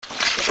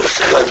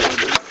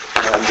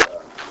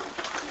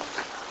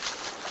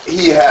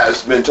he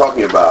has been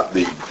talking about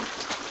the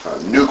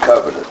new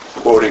covenant,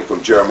 quoting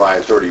from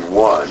Jeremiah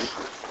 31,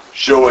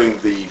 showing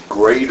the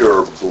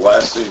greater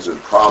blessings and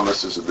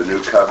promises of the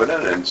new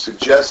covenant, and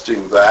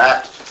suggesting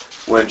that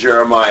when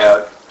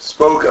Jeremiah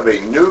spoke of a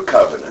new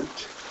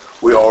covenant,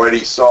 we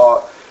already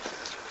saw,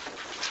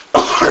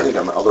 I think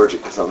I'm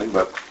allergic to something,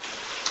 but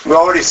we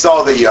already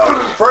saw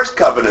the first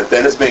covenant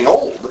then as being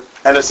old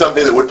and as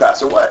something that would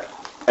pass away.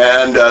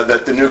 And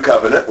that the new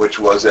covenant, which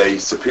was a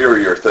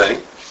superior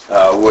thing,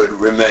 would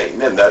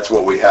remain. And that's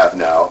what we have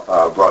now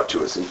brought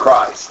to us in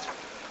Christ.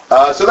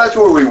 So that's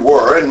where we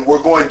were, and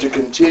we're going to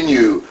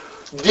continue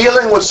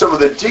dealing with some of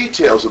the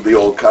details of the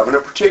Old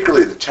Covenant,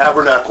 particularly the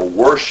tabernacle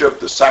worship,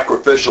 the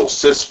sacrificial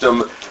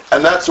system,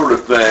 and that sort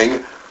of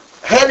thing,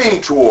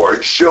 heading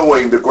towards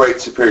showing the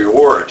great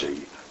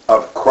superiority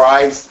of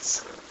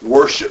Christ's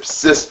worship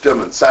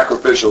system and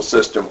sacrificial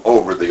system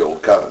over the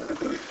Old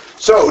Covenant.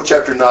 So,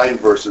 chapter 9,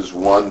 verses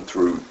 1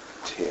 through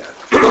 10.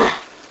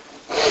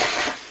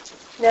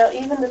 Now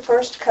even the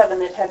first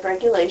covenant had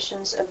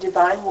regulations of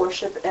divine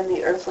worship and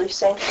the earthly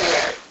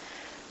sanctuary.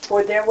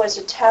 For there was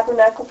a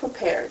tabernacle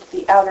prepared,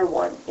 the outer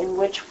one, in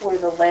which were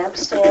the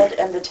lampstand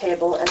and the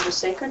table and the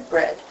sacred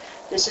bread.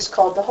 This is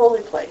called the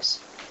holy place.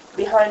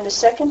 Behind the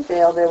second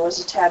veil there was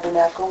a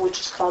tabernacle which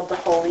is called the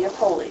Holy of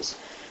Holies,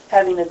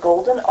 having a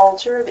golden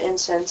altar of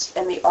incense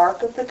and the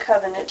ark of the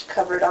covenant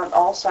covered on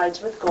all sides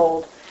with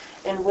gold,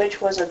 in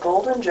which was a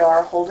golden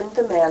jar holding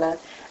the manna,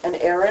 and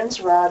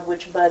Aaron's rod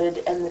which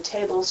budded, and the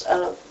tables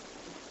of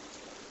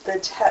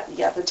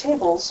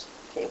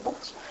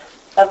tables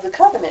of the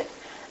covenant,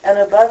 and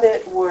above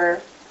it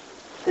were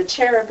the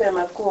cherubim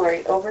of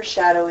glory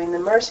overshadowing the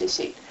mercy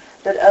seat.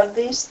 But of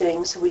these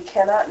things we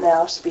cannot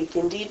now speak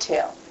in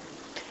detail.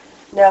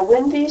 Now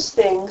when these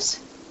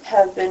things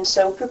have been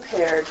so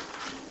prepared,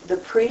 the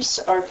priests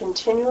are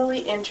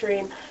continually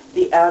entering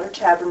the outer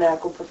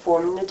tabernacle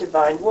performing the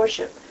divine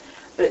worship.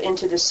 But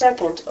into the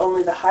second,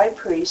 only the high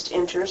priest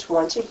enters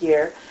once a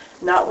year,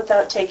 not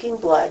without taking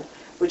blood,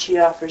 which he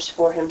offers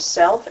for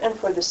himself and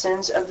for the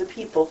sins of the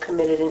people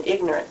committed in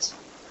ignorance.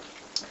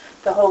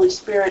 The Holy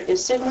Spirit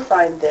is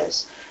signifying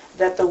this,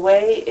 that the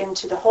way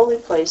into the holy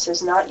place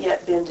has not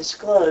yet been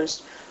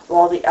disclosed,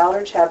 while the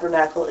outer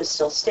tabernacle is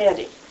still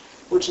standing,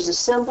 which is a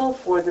symbol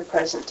for the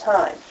present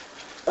time.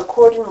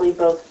 Accordingly,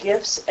 both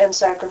gifts and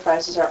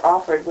sacrifices are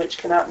offered, which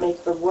cannot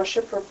make the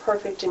worshipper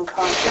perfect in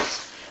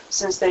conscience,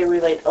 since they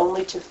relate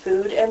only to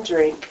food and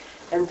drink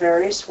and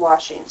various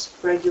washings,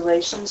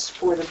 regulations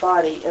for the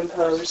body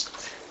imposed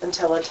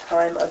until a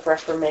time of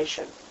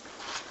reformation.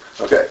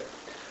 Okay.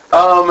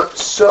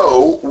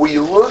 So we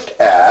look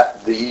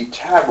at the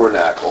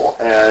tabernacle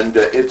and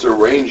its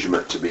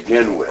arrangement to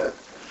begin with.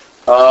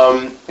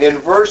 In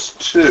verse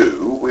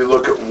 2, we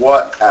look at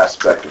what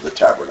aspect of the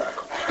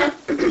tabernacle?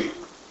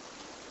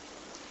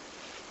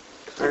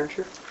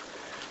 Furniture?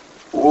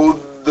 Well,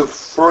 the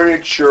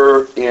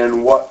furniture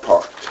in what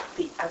part?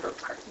 The outer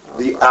part.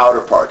 The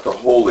outer part, the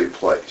holy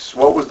place.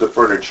 What was the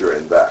furniture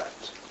in that?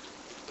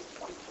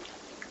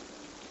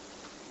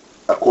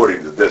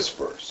 According to this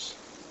verse.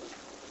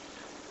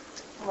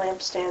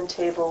 Lampstand,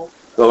 table.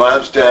 The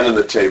lampstand and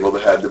the table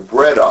that had the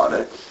bread on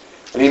it.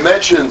 And he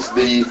mentions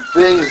the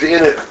things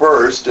in it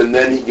first, and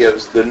then he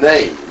gives the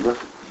name,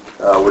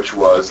 which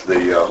was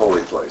the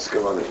holy place.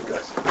 Come on in,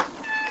 guys.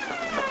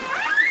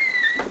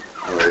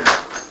 All right.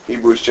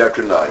 Hebrews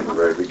chapter 9, the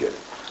very beginning.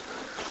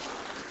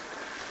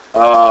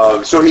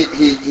 So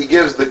he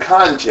gives the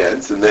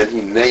contents, and then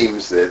he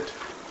names it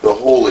the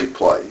holy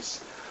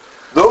place.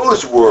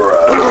 Those were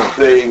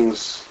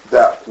things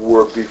that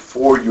were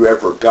before you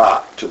ever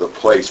got to the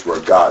place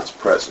where God's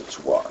presence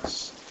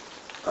was.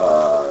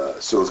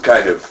 So it's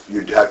kind of,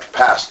 you'd have to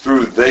pass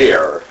through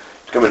there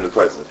to come into the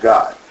presence of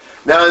God.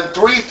 Now in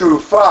 3 through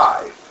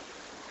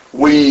 5,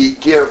 we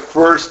give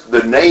first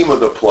the name of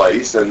the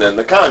place and then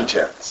the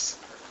contents.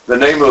 The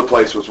name of the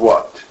place was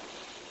what?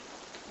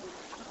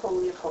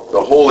 Holy of Holies.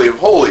 The Holy of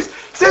Holies. It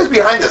says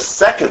behind the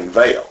second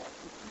veil.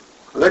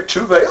 Are there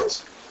 2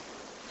 veils?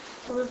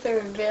 Was there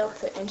a veil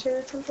to enter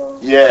the temple?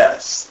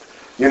 Yes.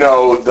 You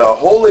know, the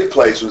holy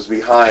place was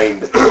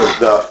behind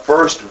the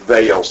first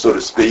veil, so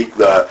to speak,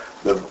 the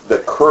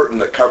curtain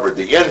that covered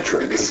the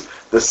entrance.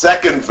 The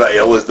second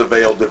veil is the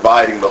veil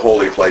dividing the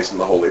holy place and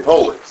the Holy of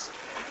Holies.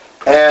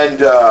 And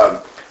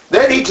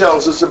then he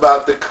tells us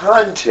about the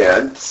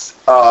contents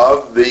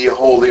of the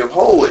Holy of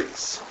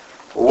Holies.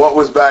 What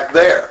was back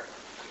there?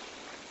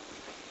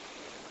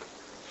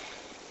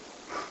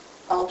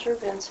 Altar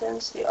of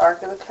incense, the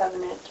Ark of the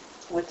Covenant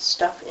with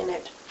stuff in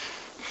it,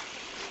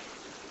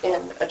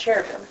 and a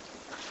cherubim.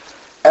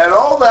 And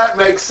all that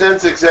makes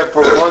sense except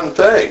for one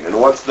thing. And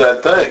what's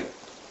that thing?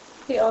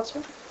 The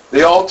altar?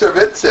 The altar of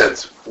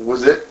incense.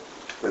 Was it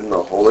in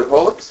the Holy of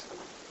Holies?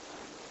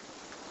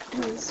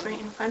 It was right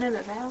in front of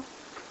the veil.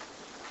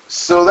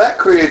 So that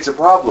creates a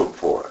problem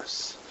for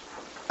us.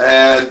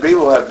 And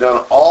people have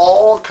done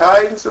all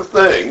kinds of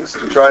things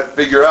to try to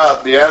figure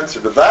out the answer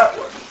to that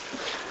one.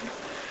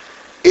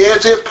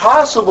 Is it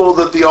possible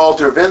that the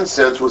altar of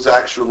incense was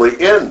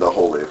actually in the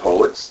Holy of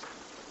Holies?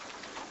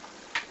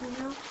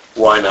 No.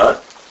 Why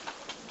not?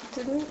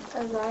 Didn't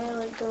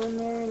Isaiah go in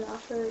there and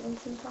offer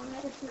incense on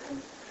it or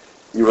something?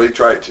 You really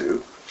tried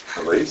to,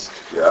 at least,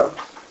 yeah.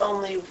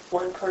 Only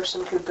one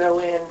person could go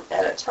in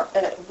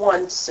at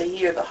once a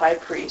year, the high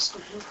priest,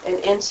 and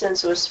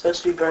incense was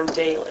supposed to be burned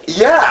daily.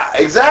 Yeah,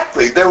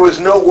 exactly. There was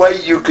no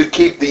way you could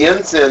keep the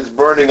incense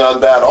burning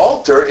on that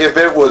altar if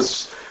it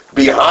was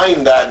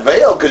behind that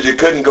veil, because you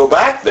couldn't go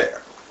back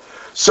there.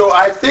 So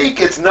I think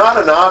it's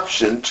not an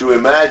option to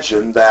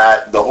imagine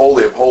that the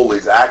Holy of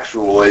Holies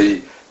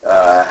actually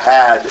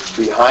had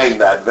behind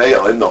that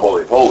veil in the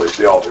Holy of Holies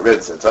the altar of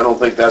incense. I don't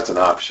think that's an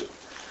option.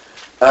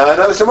 Now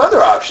there's some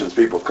other options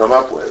people have come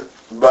up with,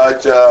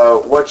 but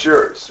what's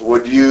yours?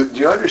 Do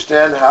you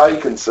understand how you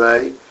can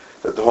say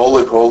that the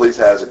Holy of Holies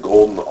has a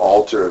golden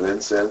altar of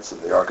incense and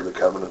the Ark of the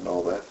Covenant and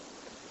all that?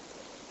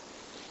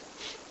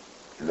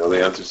 You know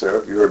the answer,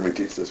 Sarah? You heard me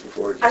teach this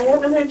before? I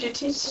haven't heard you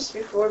teach this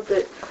before,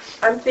 but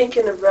I'm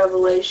thinking of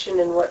Revelation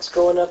and what's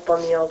going up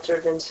on the altar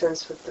of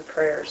incense with the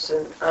prayers,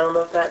 and I don't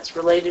know if that's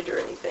related or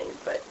anything,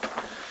 but...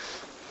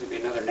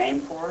 Maybe another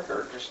name for it,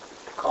 or just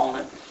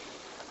calling it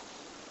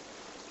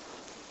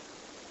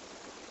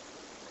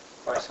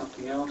by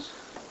something else?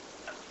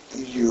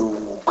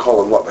 You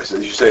call them what? By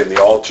saying, you say in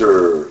the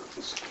altar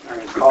I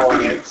mean,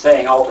 calling it,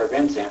 saying altar of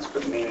incense,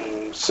 but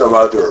meaning, some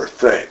other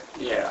thing.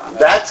 yeah. I mean,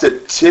 That's a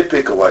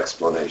typical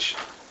explanation.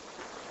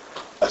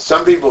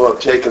 Some people have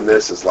taken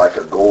this as like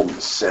a golden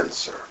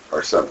censer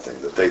or something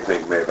that they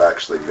think may have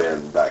actually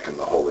been back in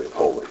the Holy of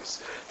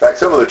Holies. In fact,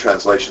 some of the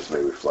translations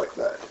may reflect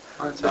that.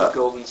 it says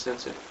golden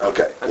censer.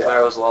 Okay, That's why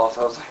I was lost.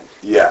 I was like,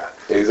 yeah,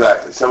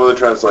 exactly. Some of the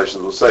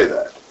translations will say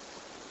that.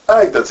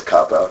 I think that's a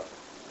cop-out.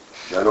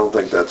 I don't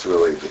think that's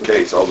really the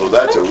case, although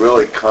that's a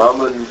really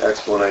common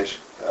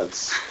explanation.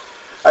 It's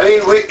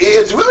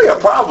really a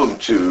problem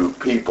to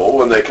people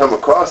when they come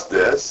across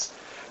this,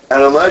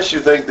 and unless you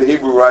think the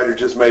Hebrew writer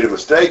just made a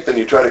mistake, then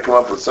you try to come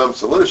up with some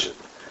solution.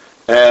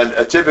 And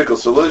a typical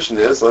solution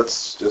is,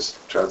 let's just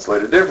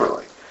translate it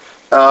differently.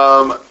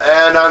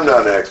 And I'm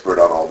not an expert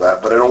on all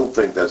that, but I don't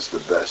think that's the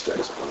best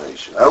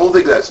explanation. I don't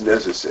think that's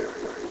necessary.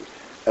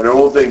 And I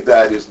don't think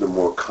that is the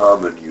more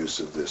common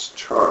use of this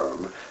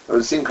term. It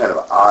would seem kind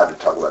of odd to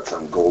talk about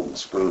some golden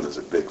spoon as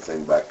a big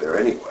thing back there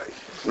anyway.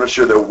 I'm not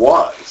sure there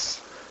was.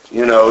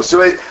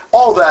 So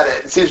all that,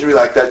 it seems to me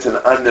like that's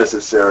an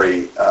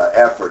unnecessary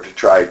effort to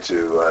try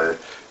to,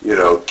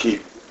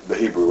 keep the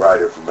Hebrew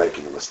writer from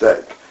making a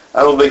mistake.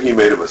 I don't think he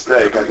made a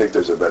mistake. I think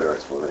there's a better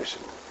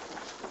explanation.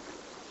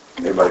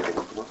 Anybody come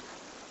up with one?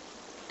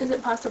 Is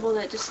it possible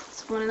that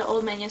just one of the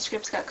old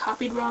manuscripts got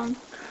copied wrong?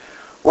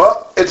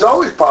 Well, it's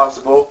always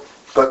possible,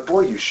 but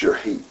boy, you sure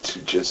hate to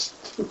just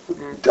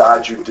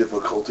dodge your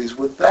difficulties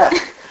with that.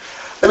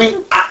 I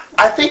mean,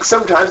 I think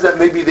sometimes that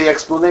may be the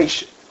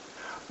explanation,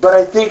 but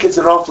I think it's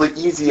an awfully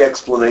easy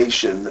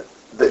explanation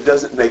that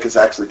doesn't make us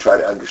actually try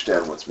to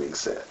understand what's being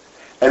said.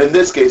 And in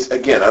this case,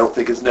 again, I don't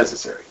think it's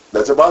necessary.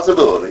 That's a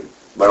possibility,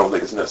 but I don't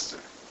think it's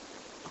necessary.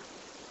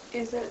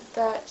 Is it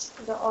that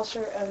the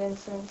altar of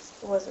incense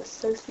was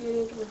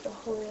associated with the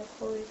Holy of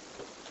Holies?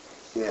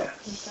 Yes.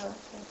 And so that's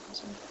the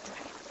question.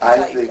 I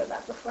thought you think- said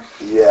that before.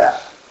 Yeah,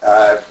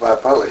 I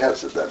probably have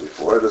said that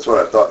before. That's what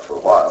I thought for a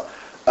while.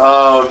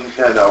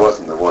 And I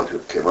wasn't the one who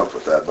came up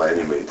with that by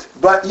any means.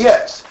 But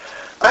yes,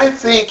 I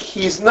think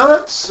he's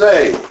not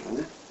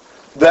saying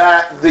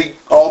that the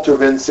altar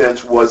of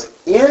incense was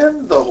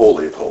in the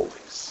Holy of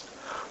Holies,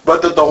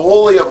 but that the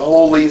Holy of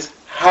Holies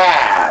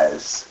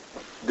has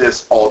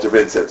this altar of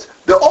incense.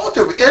 The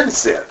altar of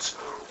incense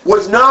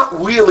was not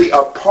really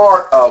a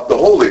part of the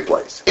holy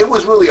place. It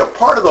was really a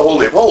part of the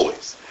Holy of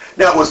Holies.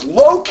 Now, it was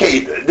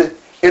located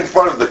in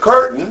front of the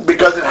curtain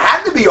because it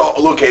had to be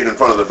located in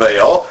front of the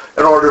veil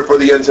in order for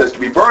the incense to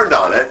be burned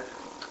on it,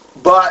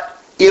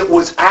 but it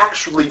was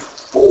actually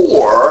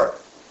for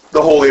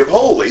the Holy of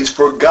Holies,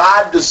 for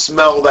God to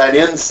smell that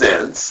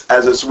incense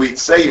as a sweet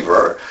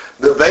savor.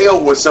 The veil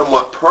was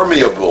somewhat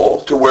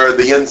permeable to where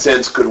the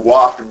incense could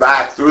waft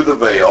back through the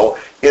veil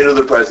into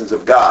the presence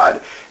of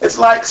God. It's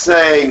like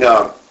saying,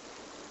 that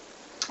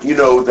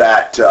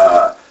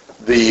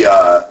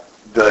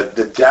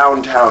the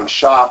downtown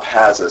shop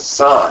has a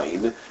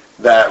sign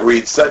that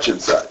reads such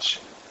and such.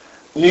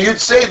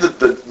 You'd say that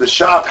the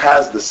shop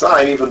has the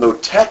sign, even though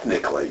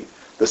technically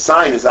the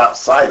sign is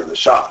outside of the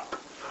shop.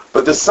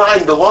 But the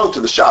sign belongs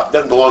to the shop, it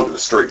doesn't belong to the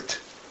street.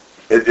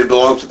 It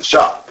belongs to the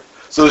shop.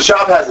 So the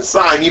shop has a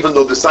sign, even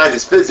though the sign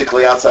is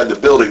physically outside the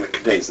building that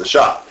contains the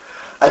shop.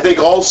 I think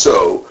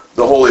also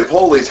the Holy of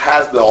Holies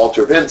has the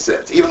altar of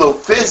incense. Even though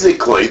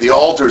physically the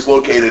altar is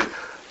located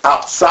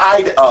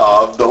outside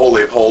of the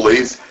Holy of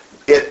Holies,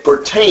 it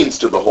pertains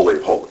to the Holy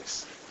of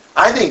Holies.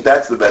 I think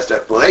that's the best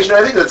explanation.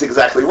 I think that's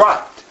exactly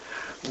right.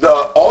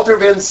 The altar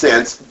of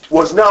incense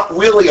was not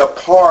really a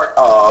part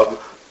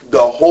of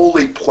the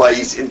holy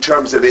place in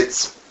terms of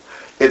its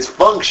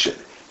function.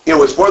 It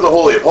was for the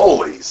Holy of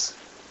Holies,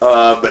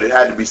 but it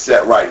had to be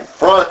set right in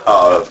front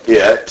of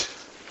it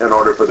in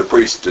order for the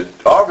priest to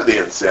offer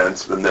the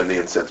incense, and then the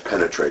incense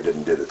penetrated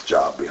and did its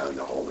job behind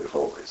the Holy of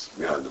Holies,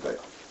 behind the veil.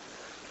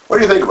 What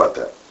do you think about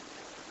that?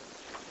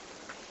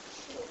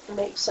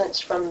 make sense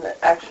from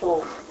the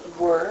actual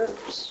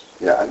words?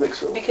 Yeah, I think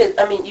so. Because,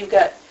 I mean, you've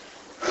got,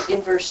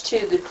 in verse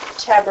 2, the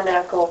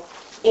tabernacle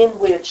in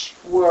which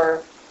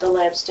were the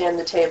lampstand,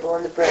 the table,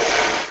 and the bread.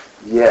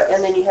 Yes.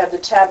 And then you have the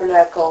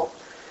tabernacle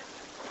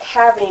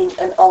having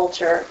an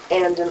altar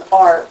and an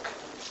ark,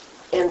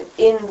 and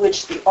in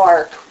which the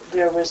ark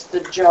there was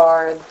the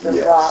jar, the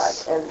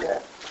Yes. rod, and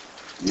the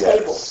Yes.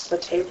 tables. The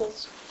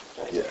tables?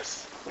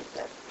 Yes.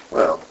 Okay.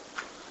 Well,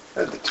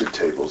 and the 2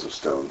 tables of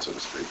stone, so to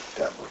speak,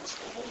 tablets.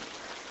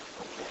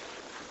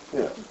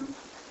 Yeah.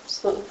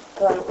 So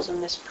thought it was a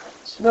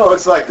misprint. No,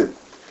 it's like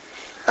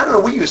I don't know,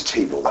 we use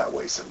table that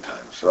way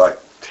sometimes. So like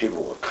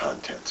table of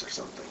contents or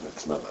something.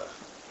 It's not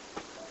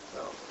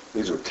no.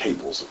 These are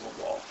tables of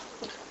the law.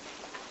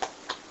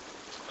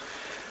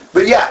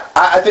 But yeah,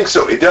 I think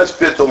so. It does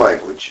fit the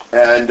language.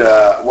 And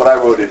what I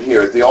wrote in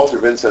here, the altar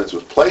of incense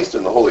was placed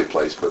in the holy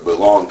place, but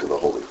belonged to the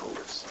Holy of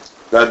Holies.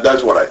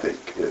 That's what I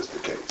think is the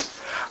case.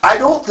 I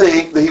don't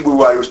think the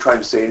Hebrew writer was trying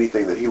to say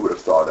anything that he would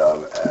have thought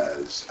of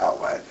as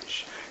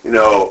outlandish. You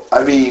know,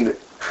 I mean,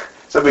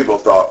 some people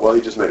thought, well, he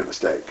just made a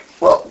mistake.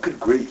 Well, good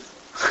grief.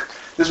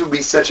 This would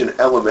be such an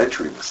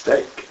elementary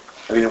mistake.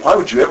 I mean, why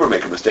would you ever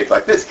make a mistake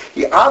like this?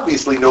 He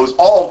obviously knows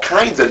all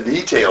kinds of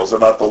details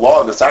about the law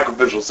and the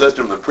sacrificial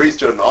system, the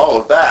priesthood, and all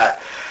of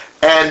that.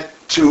 And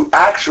to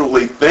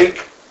actually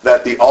think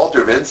that the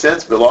altar of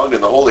incense belonged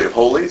in the Holy of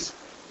Holies,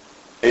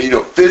 and, you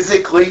know,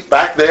 physically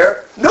back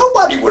there,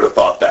 nobody would have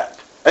thought that.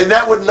 And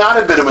that would not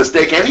have been a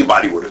mistake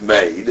anybody would have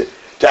made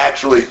to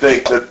actually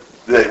think that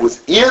it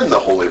was in the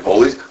Holy of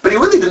Holies, but he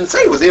really didn't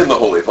say it was in the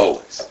Holy of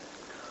Holies.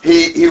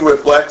 He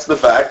reflects the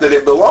fact that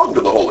it belonged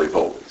to the Holy of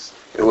Holies.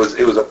 It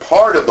was a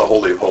part of the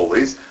Holy of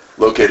Holies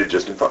located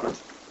just in front of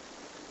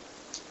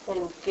him.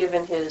 And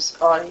given his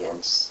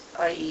audience,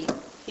 i.e.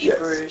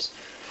 Hebrews,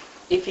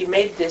 if he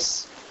made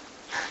this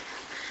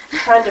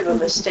kind of a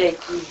mistake,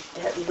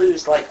 you'd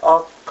lose like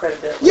all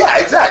credibility. Yeah,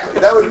 exactly.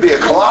 That would be a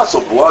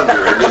colossal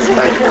blunder in this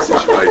kind of a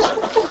situation.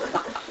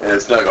 And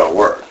it's not going to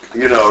work.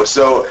 You know,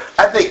 so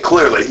I think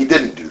clearly he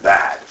didn't do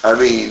that. I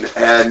mean,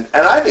 and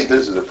I think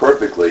this is a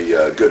perfectly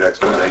good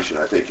explanation.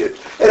 I think it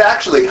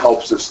actually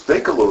helps us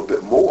think a little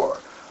bit more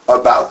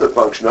about the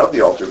function of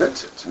the altar of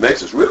incense. It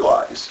makes us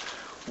realize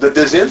that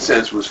this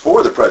incense was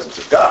for the presence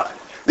of God.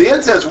 The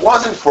incense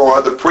wasn't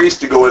for the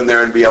priest to go in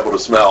there and be able to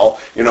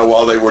smell, you know,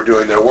 while they were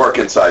doing their work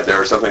inside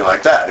there or something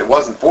like that. It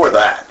wasn't for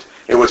that.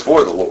 It was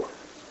for the Lord.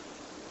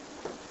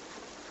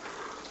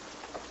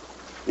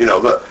 You know,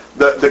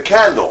 the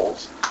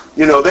candles,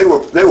 you know, they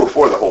were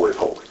for the Holy of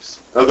Holies,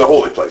 the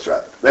holy place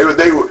rather.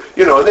 They were,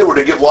 you know, they were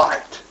to give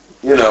light,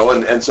 you know,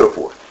 and so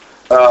forth.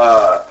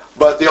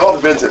 But the altar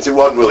of incense, it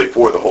wasn't really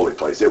for the holy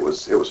place. It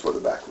was for the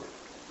back room.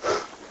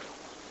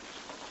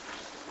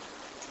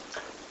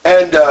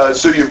 And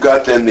so you've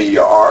got then the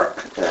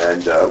ark,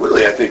 and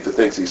really I think the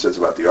things he says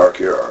about the ark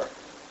here are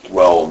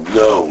well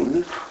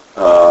known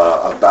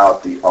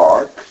about the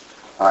ark.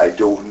 I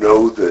don't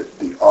know that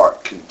the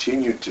ark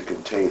continued to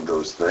contain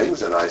those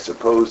things, and I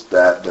suppose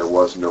that there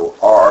was no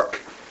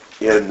ark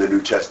in the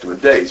New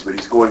Testament days, but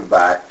he's going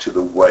back to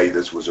the way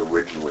this was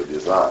originally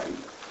designed.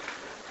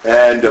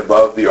 And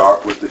above the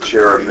ark was the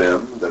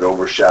cherubim that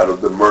overshadowed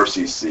the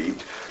mercy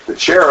seat. The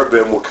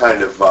cherubim were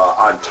kind of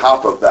on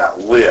top of that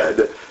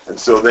lid, and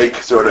so they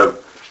sort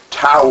of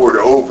towered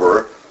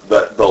over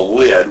the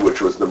lid,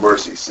 which was the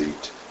mercy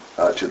seat,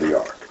 to the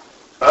ark.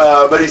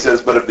 But he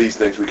says, but of these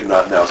things we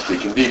cannot now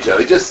speak in detail.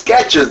 He just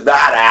sketches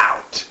that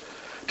out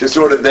to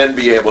sort of then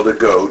be able to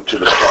go to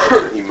the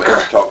part that he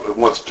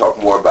wants to talk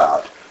more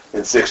about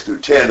in 6 through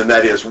 10, and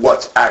that is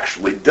what's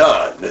actually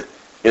done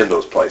in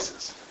those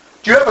places.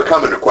 Do you have a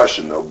comment or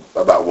question, though,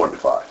 about 1 to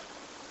 5?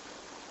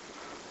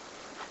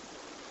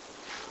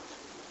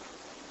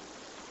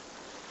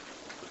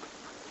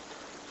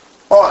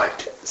 All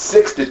right,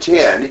 6 to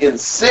 10. In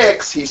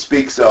 6, he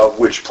speaks of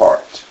which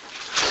part?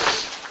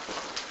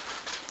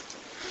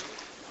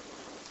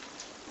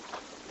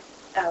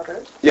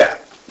 Outer. Yeah.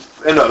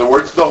 In other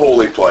words, the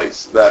holy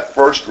place, that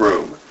first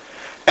room.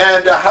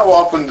 And how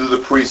often do the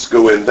priests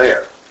go in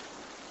there?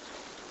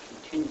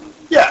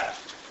 Yeah.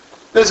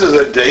 This is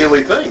a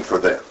daily thing for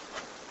them.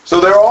 So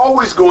they're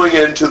always going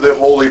into the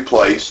holy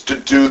place to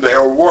do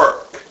their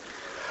work.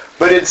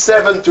 But in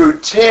 7 through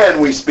 10,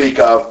 we speak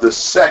of the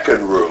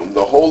second room,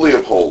 the Holy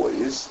of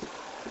Holies.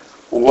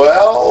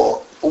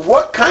 Well,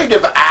 what kind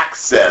of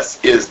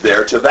access is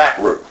there to that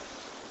room?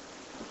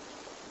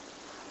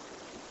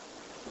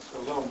 It's a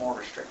little more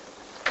restricted.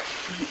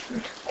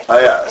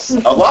 Yes,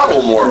 a lot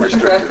more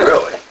restricted,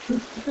 really.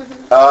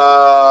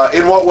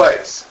 In what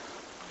ways?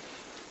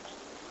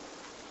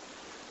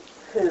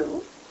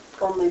 Who?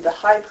 Only the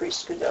high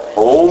priest could go in.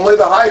 Only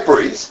the high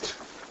priest.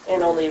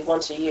 And only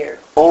once a year.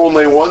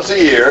 Only once a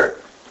year.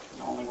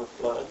 Only with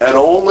blood. And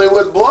only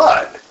with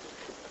blood.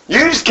 You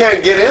just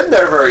can't get in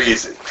there very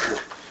easy.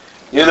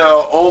 You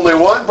know, only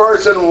one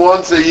person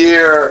once a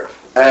year,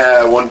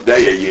 1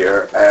 day a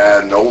year,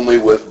 and only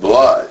with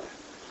blood.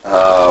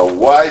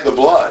 Why the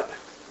blood?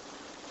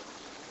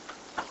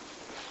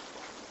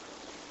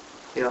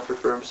 He offered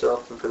for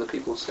himself and for the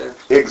people's sin.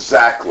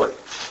 Exactly.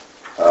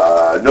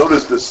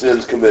 Notice the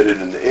sins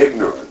committed in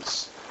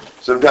ignorance.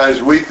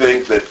 Sometimes we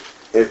think that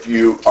if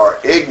you are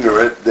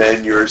ignorant,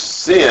 then your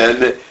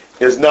sin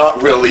is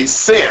not really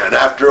sin.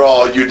 After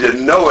all, you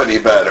didn't know any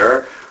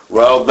better.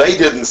 Well, they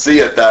didn't see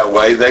it that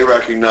way. They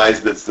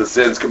recognized that the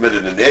sins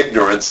committed in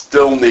ignorance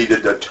still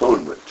needed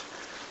atonement.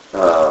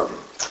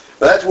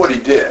 That's what he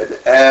did.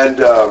 And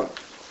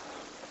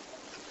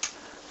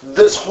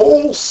this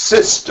whole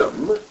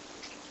system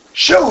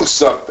shows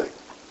something.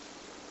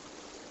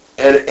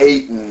 And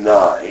 8 and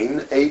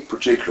 9, 8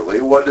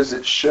 particularly, what does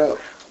it show?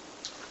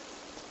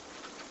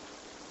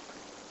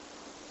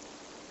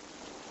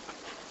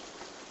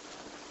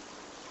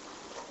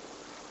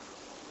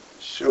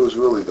 Shows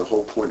really the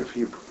whole point of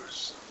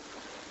Hebrews.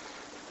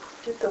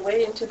 That the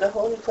way into the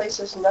holy place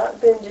has not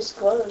been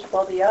disclosed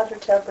while the outer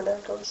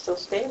tabernacle is still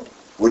standing.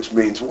 Which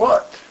means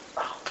what?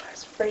 Oh, I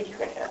was afraid you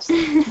were going to ask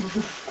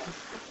that.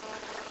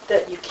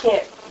 That you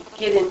can't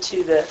get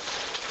into the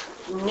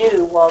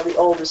new while the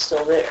old is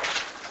still there.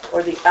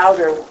 Or the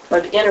outer,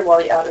 or the inner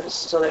while the outer is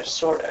still there,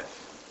 sort of.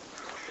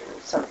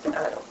 Something,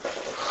 I don't know.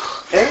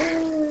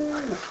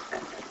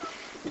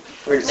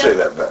 We can say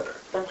that better.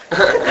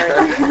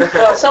 Okay.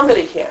 Well,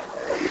 somebody can.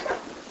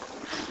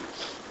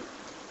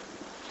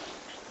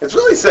 It's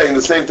really saying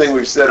the same thing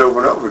we've said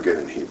over and over again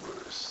in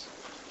Hebrews.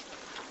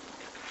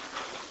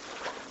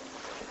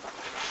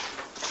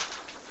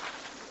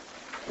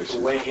 The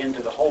way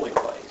into the holy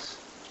place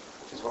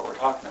is what we're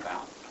talking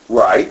about.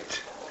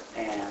 Right.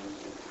 And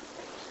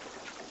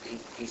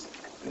he's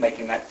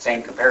making that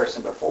same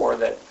comparison before,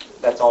 that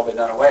that's all been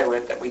done away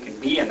with, that we can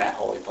be in that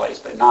holy place,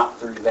 but not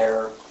through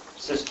their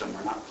system,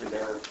 or not through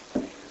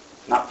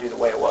the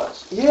way it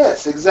was.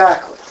 Yes,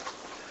 exactly.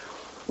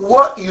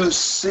 What you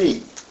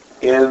see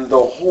in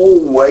the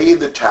whole way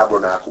the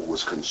tabernacle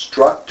was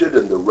constructed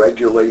and the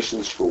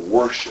regulations for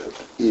worship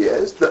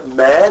is that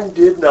man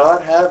did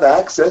not have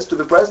access to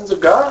the presence of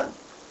God.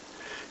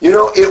 You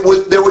know,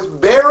 there was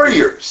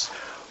barriers,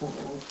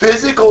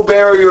 physical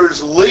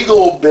barriers,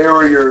 legal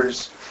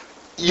barriers.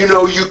 You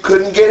know, you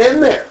couldn't get in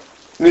there.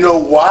 You know,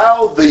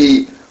 while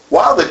the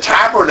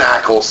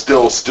tabernacle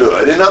still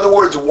stood, in other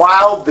words,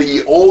 while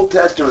the Old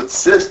Testament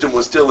system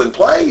was still in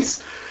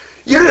place,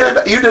 you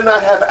did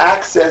not have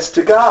access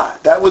to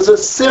God. That was a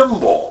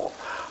symbol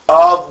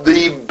of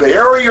the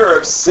barrier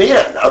of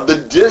sin, of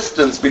the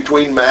distance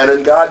between man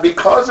and God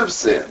because of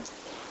sin.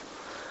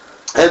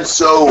 And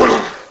so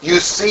you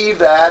see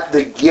that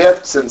the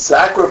gifts and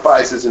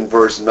sacrifices in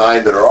verse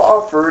 9 that are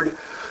offered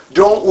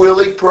don't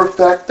really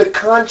perfect the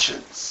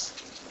conscience.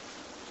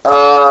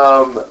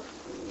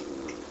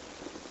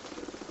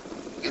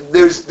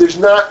 There's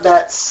not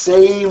that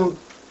same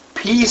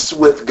peace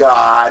with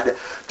God.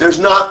 There's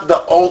not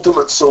the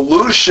ultimate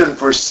solution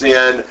for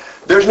sin.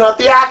 There's not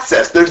the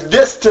access. There's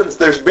distance.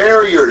 There's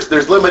barriers.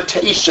 There's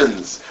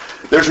limitations.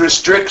 There's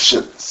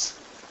restrictions.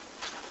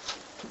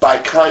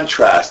 By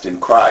contrast, in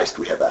Christ,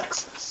 we have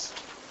access.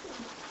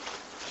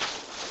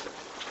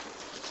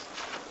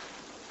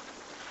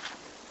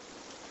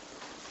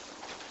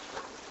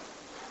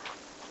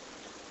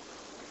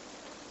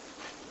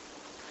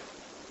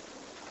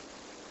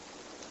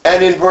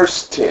 And in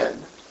verse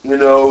 10, you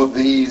know,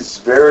 these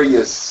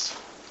various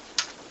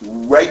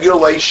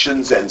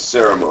regulations and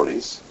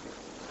ceremonies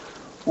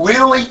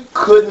really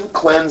couldn't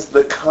cleanse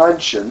the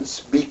conscience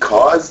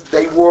because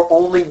they were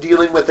only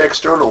dealing with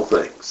external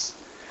things.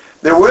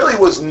 There really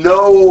was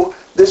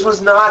this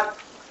was not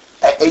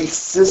a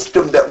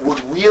system that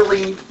would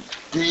really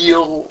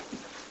deal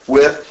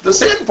with the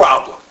sin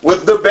problem,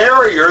 with the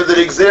barrier that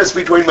exists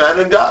between man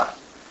and God.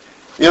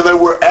 You know, there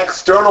were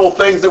external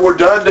things that were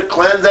done to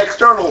cleanse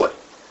externally.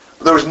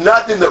 There was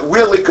nothing that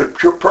really could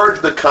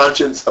purge the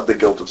conscience of the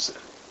guilt of sin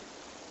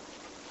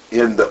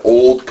in the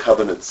old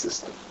covenant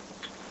system.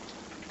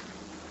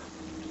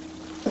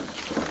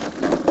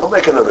 I'll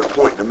make another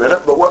point in a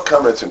minute, but what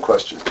comments and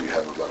questions do you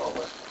have about all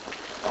that?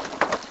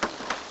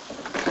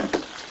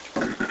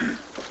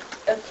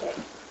 Okay.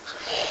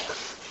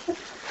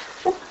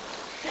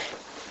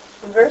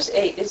 In verse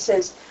 8 it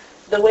says,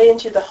 the way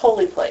into the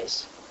holy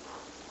place.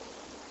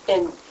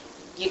 And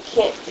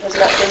has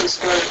not been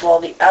disclosed while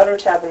the outer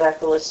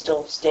tabernacle is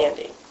still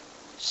standing.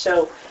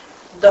 So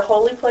the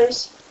holy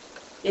place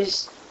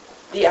is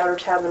the outer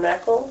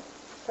tabernacle,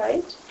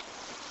 right?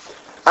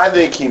 I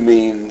think he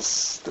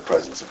means the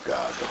presence of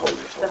God, the Holy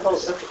of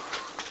Holies. Okay.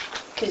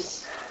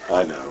 Because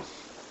I know.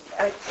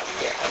 I'm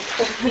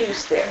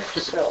confused there.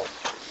 So.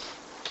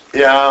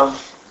 Yeah,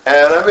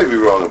 and I may be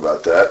wrong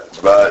about that,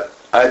 but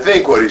I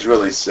think what he's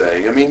really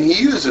saying, I mean, he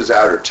uses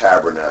outer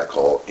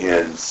tabernacle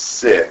in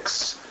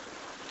 6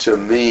 to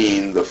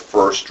mean the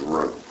first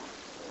room.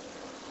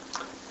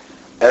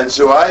 And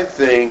so I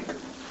think,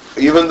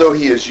 even though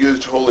he has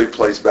used holy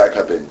place back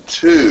up in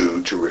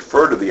 2 to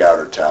refer to the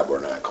outer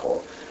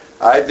tabernacle,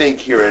 I think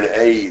here in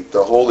 8,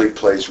 the holy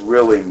place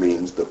really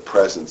means the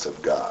presence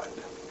of God.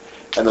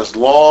 And as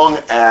long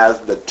as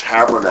the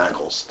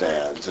tabernacle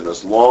stands, and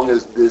as long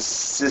as this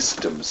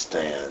system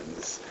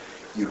stands,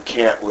 you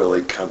can't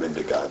really come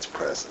into God's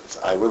presence.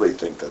 I really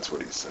think that's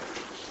what he's saying.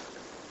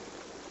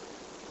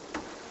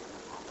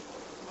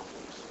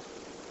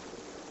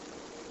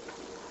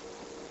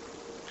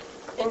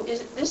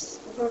 is this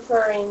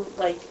referring,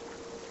 like,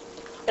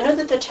 I know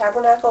that the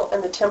tabernacle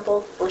and the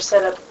temple were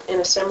set up in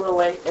a similar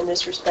way in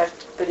this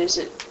respect, but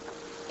is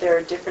there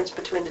a difference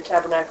between the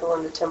tabernacle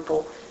and the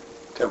temple?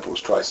 Temple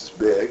was twice as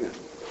big and,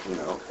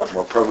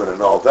 more permanent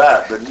and all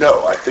that, but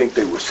no, I think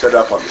they were set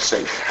up on the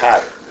same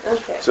pattern.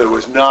 Okay. So it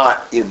was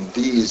not in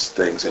these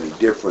things any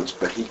difference,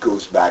 but he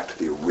goes back to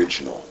the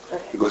original.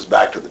 Okay. He goes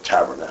back to the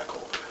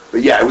tabernacle.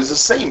 But yeah, it was the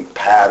same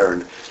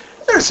pattern.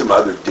 There's some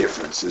other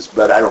differences,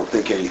 but I don't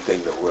think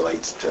anything that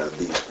relates to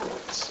these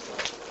points.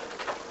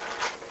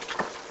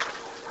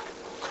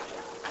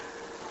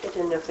 I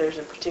didn't know if there's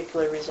a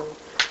particular reason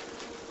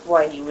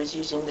why he was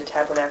using the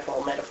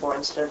tabernacle metaphor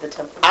instead of the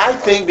temple. I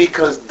think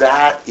because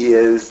that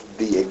is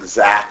the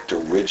exact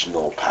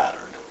original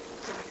pattern.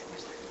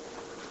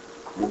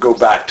 We'll go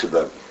back to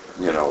the,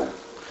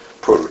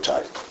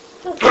 prototype.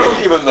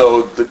 Even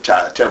though the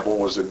temple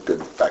was a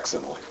good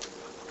facsimile.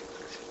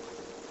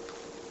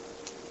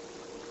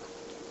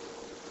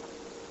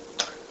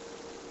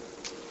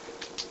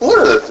 One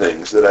of the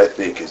things that I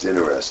think is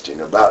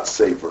interesting about,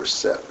 say, verse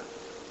 7,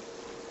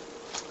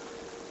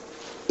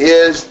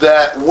 is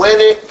that when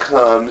it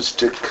comes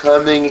to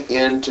coming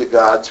into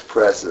God's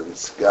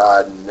presence,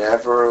 God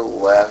never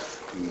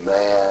left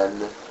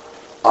man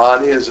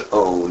on his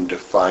own to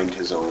find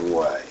his own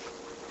way.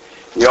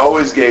 He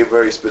always gave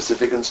very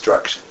specific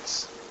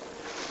instructions.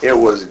 It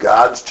was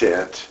God's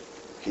tent.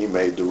 He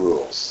made the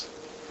rules.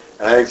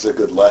 And I think it's a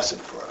good lesson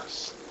for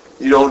us.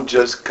 You don't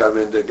just come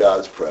into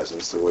God's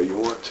presence the way you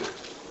want to.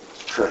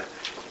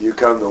 You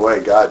come the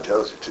way God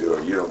tells you to,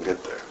 or you don't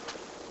get there.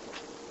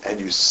 And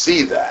you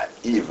see that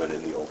even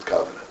in the Old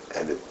Covenant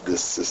and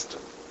this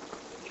system.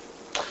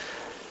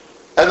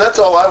 And that's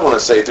all I want to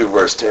say through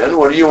verse 10.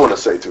 What do you want to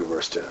say through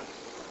verse 10?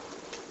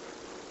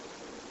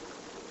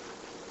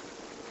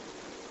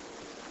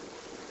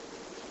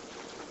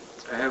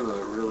 I have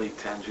a really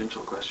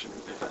tangential question,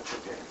 if that's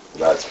okay.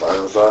 That's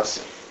fine with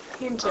us.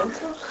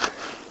 Tangential?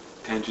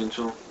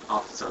 Tangential,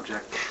 off the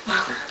subject.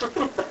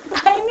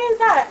 I knew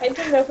that. I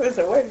didn't know if it was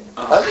a word.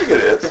 I think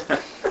it is.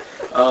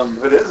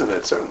 If it isn't,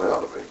 it certainly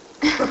ought to be.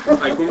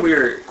 Like when we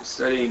were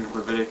studying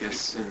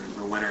Leviticus in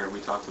the winter,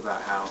 we talked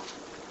about how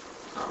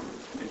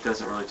it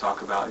doesn't really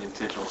talk about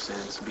intentional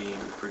sins being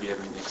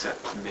forgiven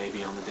except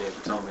maybe on the Day of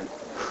Atonement.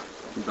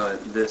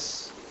 But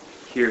this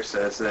here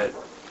says that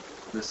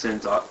the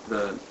sins,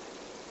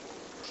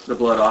 the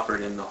blood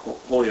offered in the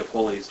Holy of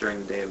Holies during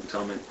the Day of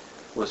Atonement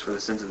was for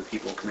the sins of the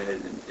people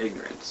committed in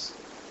ignorance.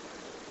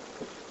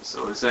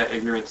 So is that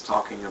ignorance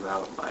talking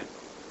about like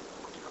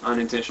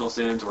unintentional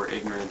sins, or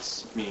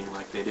ignorance meaning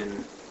like they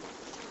didn't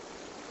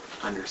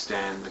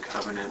understand the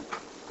covenant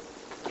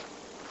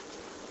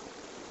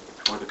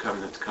or the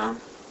covenant to come?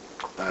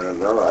 I don't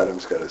know.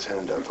 Adam's got his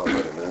hand up. I'll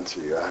let him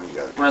answer you. I haven't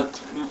got it. Well,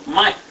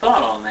 my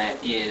thought on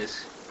that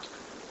is,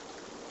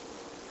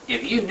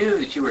 if you knew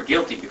that you were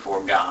guilty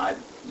before God,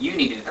 you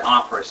needed to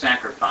offer a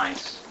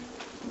sacrifice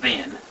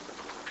then.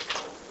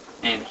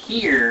 And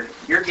here,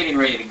 you're getting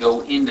ready to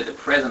go into the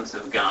presence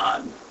of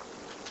God,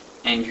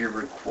 and your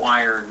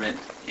requirement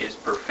is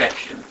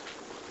perfection.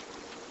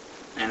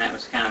 And that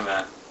was kind of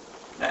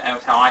that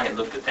was how I had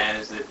looked at that,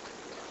 is that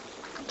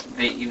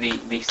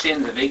the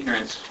sins of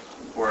ignorance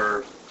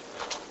were,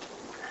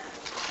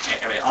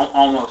 I mean,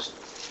 almost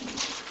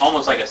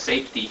like a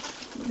safety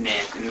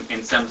net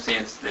in some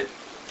sense, that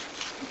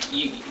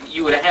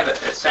you would have a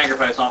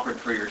sacrifice offered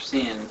for your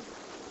sin,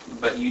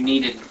 but you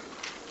needed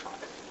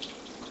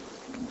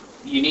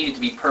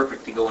to be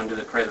perfect to go into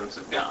the presence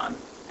of God.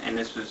 And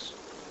this was,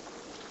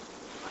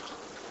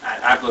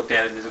 I've looked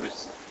at it as it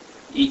was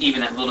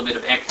even that little bit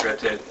of extra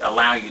to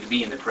allow you to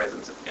be in the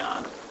presence of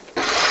God.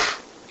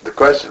 The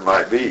question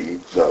might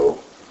be, though,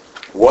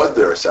 was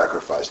there a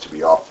sacrifice to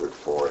be offered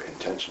for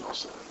intentional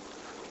sin?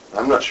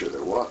 I'm not sure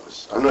there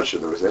was. I'm not sure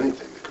there was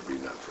anything that could be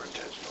done for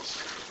intentional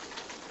sin.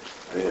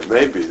 I mean, it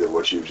may be that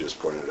what you've just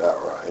pointed out,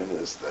 Ryan,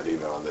 is that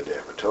even on the Day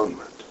of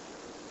Atonement,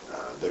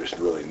 there's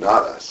really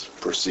not a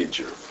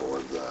procedure for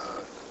the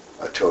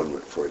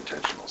atonement for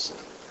intentional sin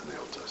in the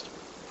Old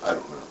Testament. I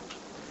don't know.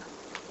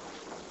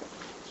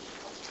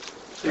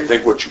 I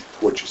think what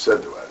you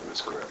said to Adam is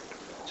correct.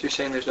 So you're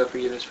saying there's no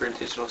forgiveness for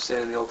intentional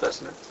sin in the Old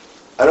Testament?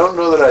 I don't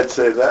know that I'd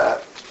say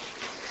that.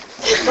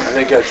 I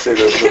think I'd say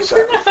there's no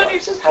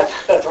sacrifice.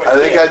 I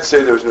think I'd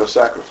say there's no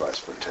sacrifice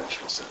for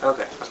intentional sin.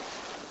 Okay.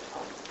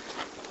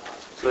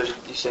 So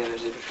you're saying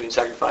there's a difference between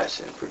sacrifice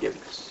and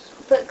forgiveness?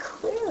 But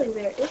clearly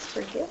there is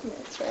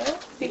forgiveness, right?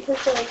 Because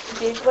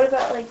what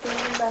about like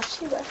David and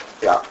Bathsheba?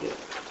 Yeah.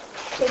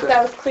 If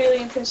that was clearly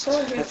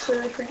intentional, he was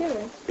clearly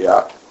forgiven.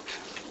 Yeah.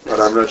 But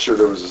I'm not sure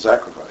there was a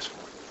sacrifice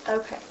for it.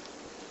 Okay.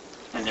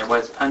 And there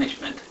was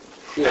punishment.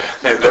 Yeah.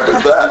 And there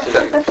was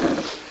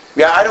that.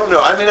 Yeah, I don't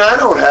know. I mean, I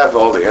don't have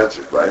all the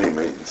answers by any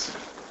means.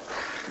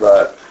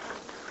 But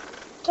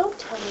Don't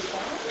tell me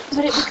that.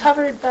 Would it be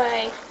covered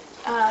by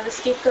the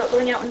scapegoat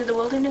going out into the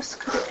wilderness?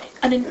 Could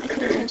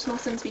intentional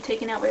sins be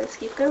taken out by the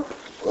scapegoat?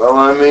 well,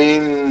 I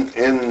mean,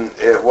 in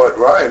what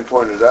Ryan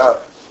pointed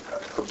out,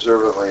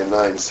 observantly in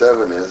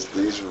 9:7 is,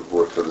 these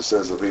were for the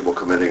sins of the people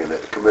committed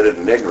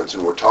in ignorance,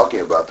 and we're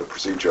talking about the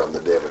procedure on the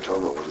Day of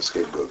Atonement where the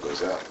scapegoat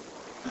goes out.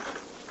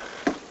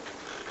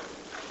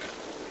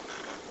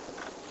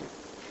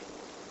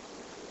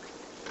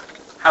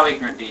 How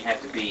ignorant do you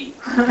have to be?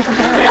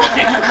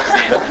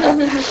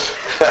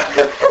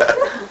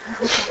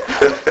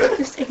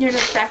 Just ignorant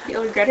of the fact that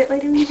you'll regret it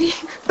later, maybe?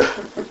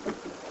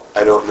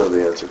 I don't know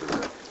the answer to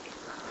that.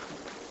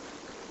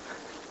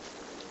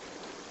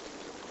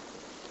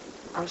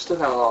 I'm still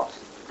kind of lost.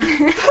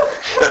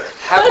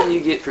 How can you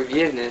get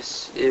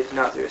forgiveness if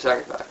not through a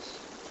sacrifice?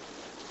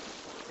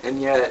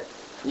 And yet,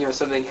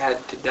 something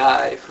had to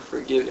die for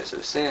forgiveness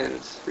of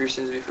sins, for your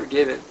sins to be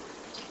forgiven,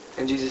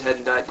 and Jesus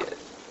hadn't died yet.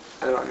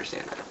 I don't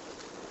understand that.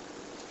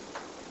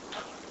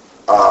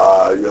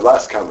 Your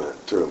last comment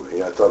threw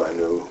me. I thought I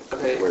knew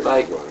where you were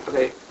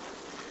going.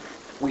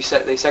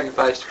 They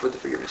sacrificed for the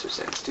forgiveness of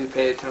sins to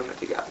pay atonement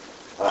to God.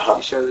 Uh-huh.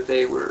 To show that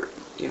they were,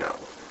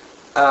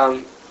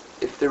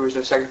 if there was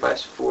no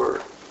sacrifice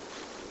for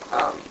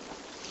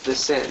the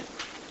sin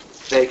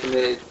they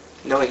committed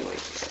knowingly,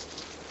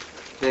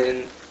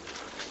 then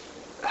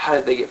how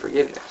did they get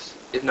forgiveness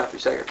if not through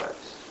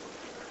sacrifice?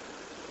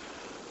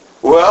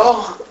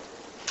 Well,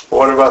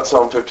 what about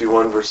Psalm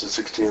 51 verses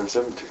 16 and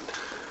 17?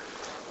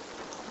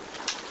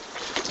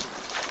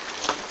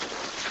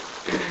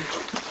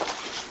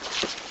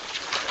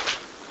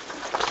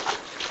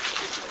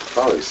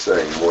 Probably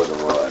saying more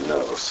than what I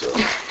know, so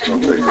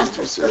don't take this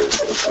too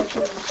seriously.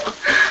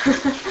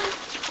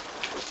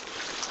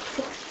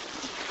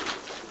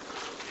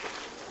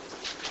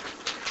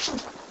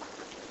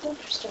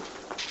 Interesting.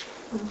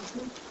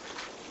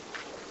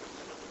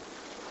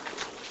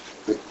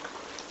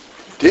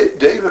 Did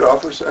David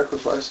offer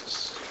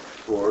sacrifices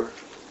for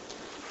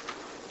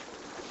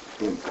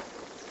him?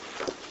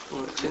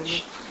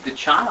 The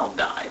child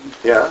died.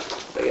 Yeah.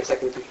 I guess that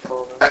could be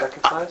called a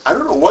sacrifice. I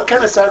don't know. What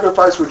kind of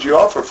sacrifice would you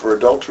offer for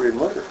adultery and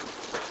murder?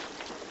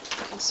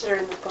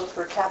 Considering that both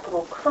were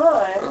capital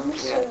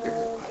crimes, Yeah.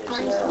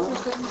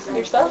 there's no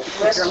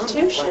Yourself?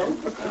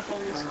 restitution.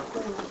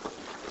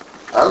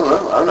 I don't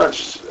know. I'm not.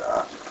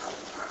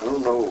 I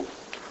don't know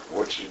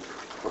what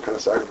kind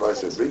of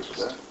sacrifice it'd be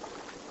for that.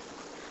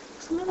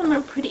 Some of them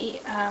are pretty,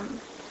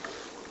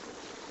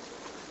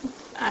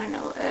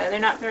 they're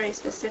not very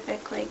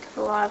specific, like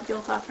the law of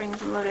guilt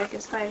offerings in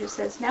Leviticus 5 just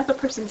says, now if a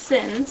person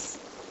sins,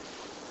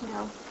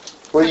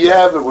 Well,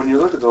 yeah, but when you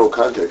look at the whole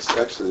context,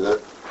 actually,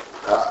 that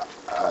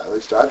at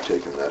least I've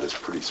taken that as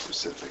pretty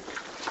specific,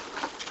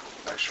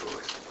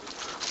 actually,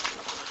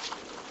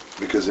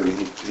 because I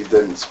mean he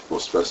then will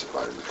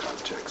specify in the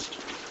context,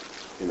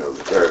 the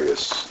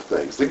various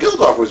things. The guilt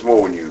offer was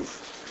more when you've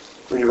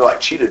like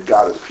cheated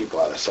God or the people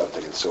out of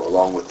something, and so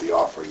along with the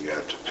offering, you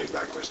have to pay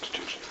back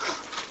restitution.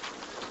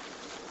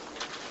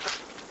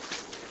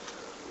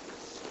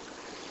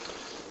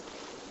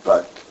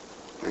 But,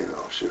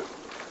 shoot,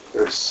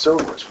 there's so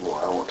much more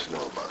I want to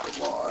know about the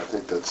law. I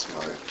think that's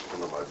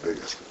one of my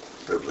biggest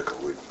biblical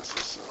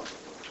weaknesses, so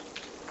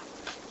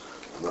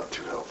I'm not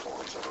too helpful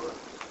on some of it.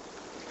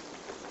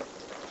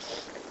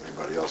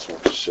 Anybody else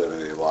want to shed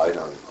any light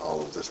on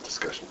all of this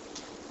discussion?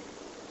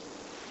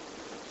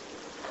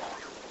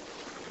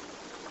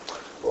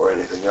 Or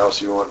anything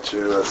else you want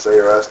to say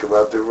or ask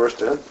about through verse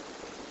 10?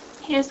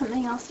 here's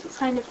something else that's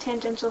kind of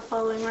tangential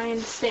following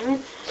Ryan's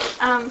statement.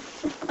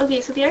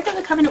 Okay, so the Ark of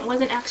the Covenant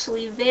wasn't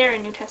actually there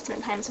in New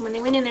Testament times, and when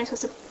they went in, they were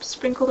supposed to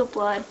sprinkle the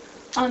blood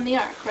on the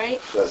Ark,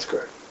 right? That's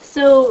correct.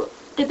 So,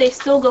 did they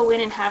still go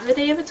in and have the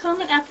Day of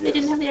Atonement after they Yes.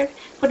 didn't have the Ark?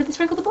 What did they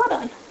sprinkle the blood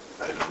on?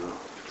 I don't know.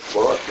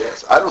 Well,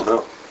 yes. I don't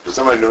know. Does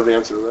somebody know the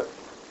answer to that?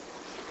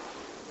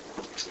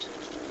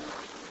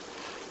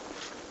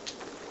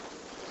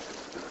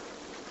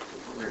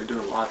 They were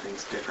doing a lot of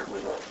things differently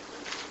in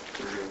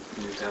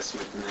the New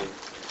Testament than they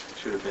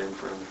should have been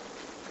from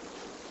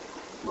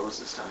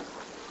Moses' time.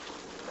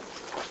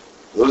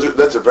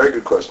 That's a very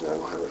good question. I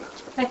don't have an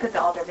answer. I think that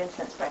the altar of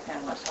incense back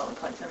then was holy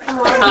place.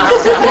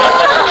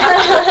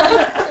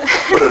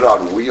 Put it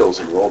on wheels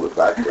and rolled it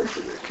backward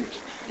for the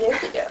occasion. There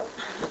we go.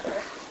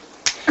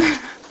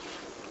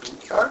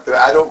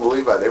 I don't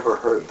believe I'd ever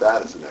heard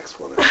that as an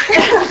explanation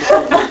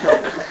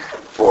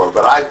for,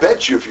 but I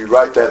bet you if you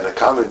write that in a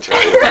commentary,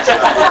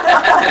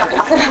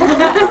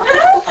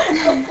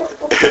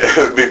 it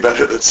would be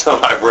better than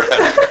some I've read.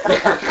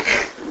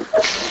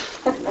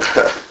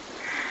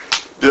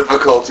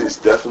 Difficulties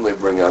definitely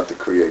bring out the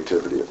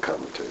creativity of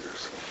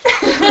commentators.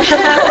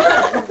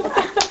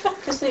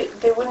 Because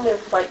they wouldn't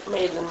have,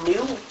 made a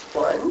new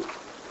one.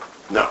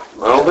 No,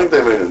 I don't think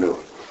they made a new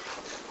one.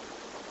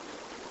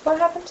 What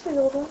happened to the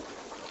old one?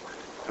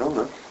 I don't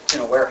know. In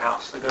a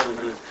warehouse. They go to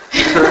the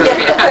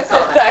I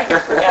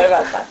forgot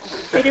about that.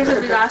 Raiders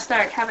of the Lost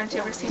Ark, haven't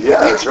you ever seen Yeah,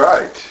 that? that's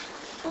right.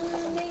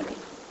 Maybe.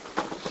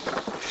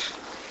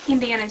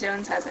 Indiana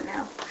Jones has it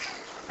now.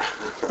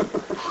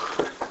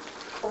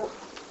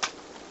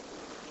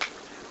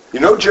 You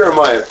know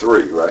Jeremiah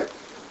 3, right?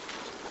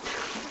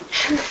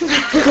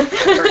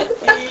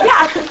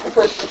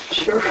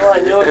 Well, I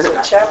know it's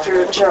a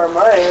chapter of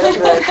Jeremiah,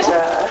 but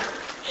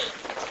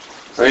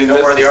I mean, You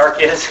know where the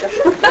ark is?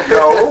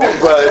 No,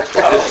 but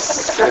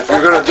if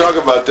you're going to talk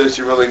about this,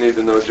 you really need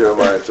to know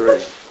Jeremiah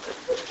 3,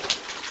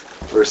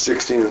 verse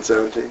 16 and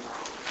 17.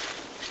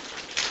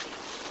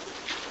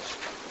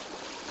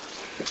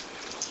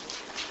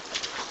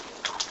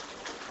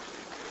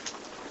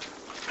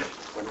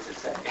 What does it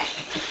say?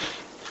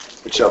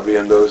 It shall be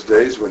in those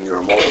days when you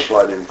are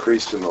multiplied and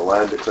increased in the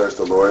land, declares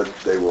the Lord,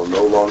 they will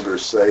no longer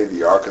say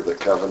the ark of the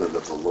covenant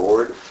of the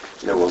Lord,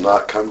 and it will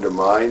not come to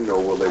mind,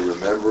 nor will they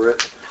remember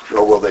it,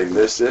 nor will they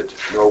miss it,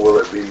 nor will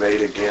it be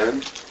made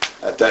again.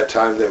 At that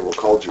time they will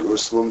call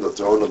Jerusalem the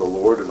throne of the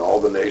Lord, and all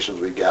the nations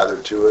will be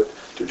gathered to it,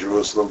 to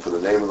Jerusalem for the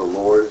name of the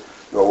Lord,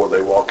 nor will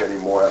they walk any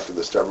more after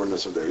the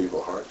stubbornness of their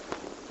evil heart.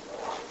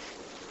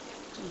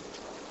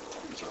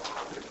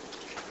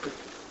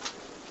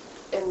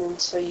 And then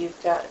so you've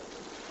got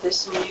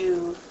this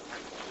new,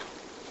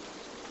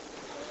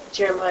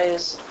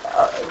 Jeremiah's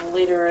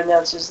later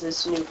announces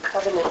this new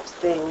covenant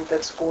thing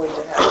that's going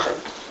to happen.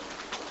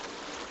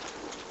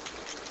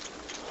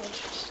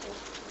 Interesting.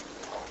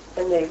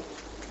 And they,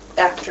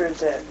 after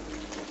the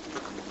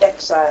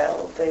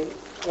exile, the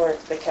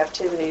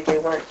captivity, they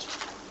weren't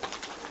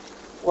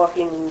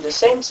walking in the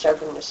same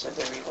stubbornness of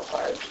their evil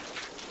heart.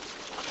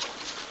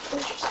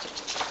 Interesting.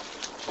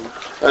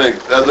 I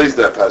think at least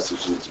that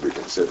passage needs to be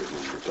considered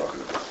when you're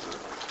talking about the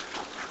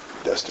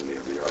destiny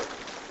of the ark.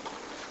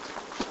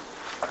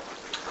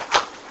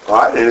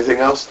 All right, anything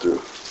else through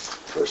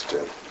verse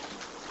 10?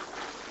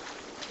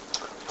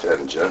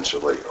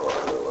 Tangentially or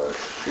otherwise.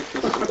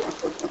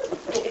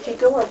 If you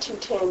go on two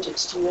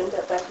tangents, do you end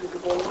up back in the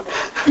beginning?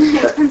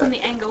 It depends on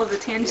the angle of the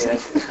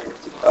tangent.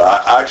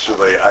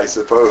 Actually, I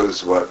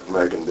suppose what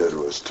Megan did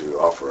was to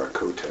offer a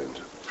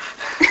co-tangent.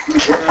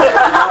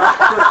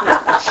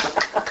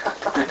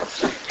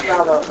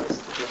 Bravo.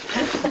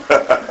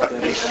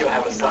 They still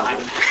have a sign.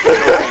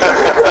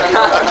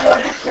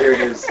 There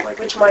it is.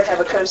 Which might have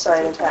a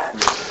cosine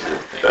attached.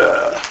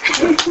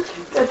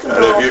 That's a And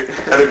goal.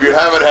 if you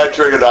haven't had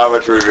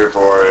trigonometry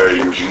before,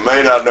 you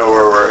may not know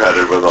where we're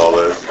headed with all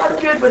this. I'm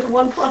good with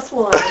 1 +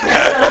 1.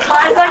 As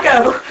high as I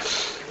go.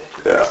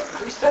 Yeah.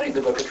 We studied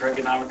the book of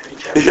trigonometry.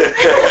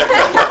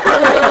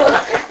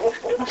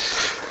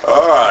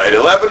 All right,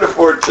 11 to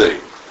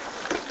 14.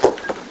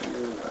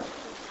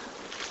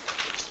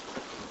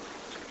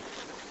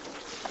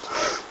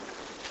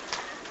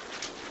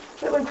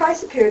 But when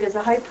Christ appeared as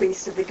a high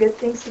priest of the good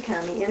things to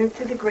come, he entered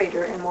through the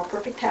greater and more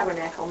perfect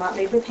tabernacle, not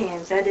made with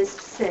hands, that is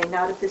to say,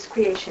 not of this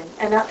creation,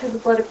 and not through the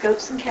blood of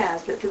goats and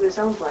calves, but through his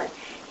own blood.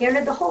 He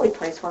entered the holy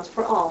place once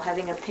for all,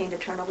 having obtained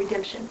eternal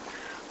redemption.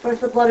 For if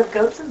the blood of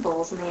goats and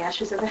bulls and the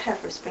ashes of a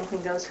heifer,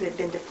 sprinkling those who had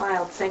been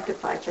defiled,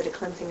 sanctified for the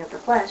cleansing of the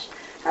flesh,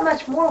 how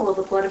much more will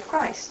the blood of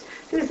Christ,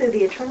 who through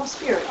the eternal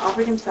Spirit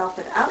offered himself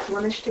without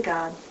blemish to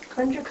God,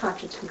 cleanse your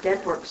conscience from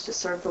dead works to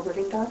serve the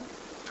living God?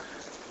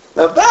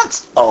 Now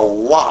that's a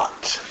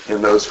lot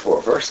in those 4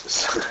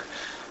 verses.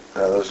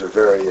 Those are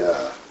very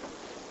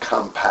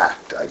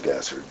compact, I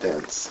guess, or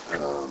dense.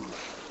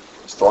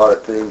 There's a lot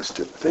of things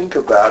to think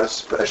about,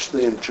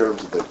 especially in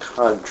terms of the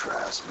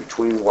contrast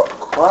between what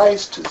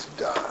Christ has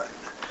done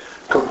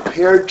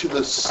compared to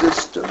the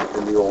system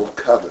in the Old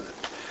Covenant.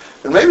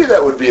 And maybe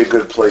that would be a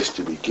good place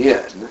to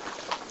begin.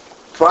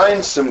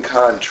 Find some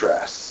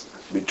contrasts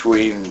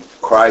between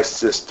Christ's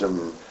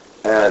system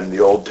and the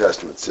Old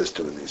Testament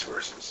system in these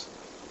verses.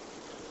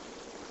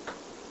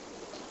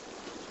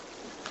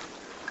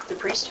 The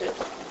priesthood.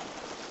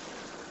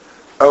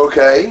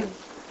 Okay,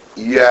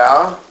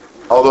 yeah.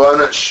 Although I'm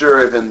not sure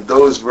if in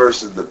those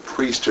verses the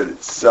priesthood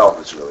itself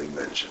is really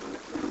mentioned.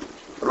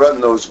 What about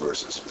in those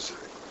verses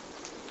specifically?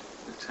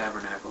 The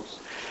tabernacles.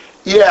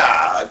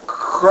 Yeah,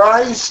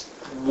 Christ,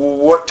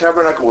 what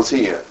tabernacle was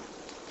he in?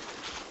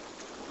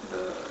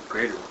 The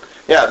greater one.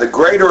 Yeah, the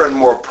greater and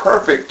more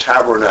perfect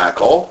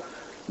tabernacle,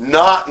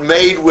 not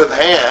made with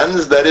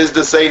hands, that is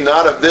to say,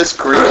 not of this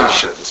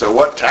creation. So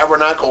what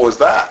tabernacle was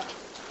that?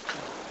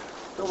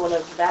 The one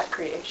of that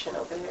creation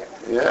over there.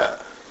 Yeah.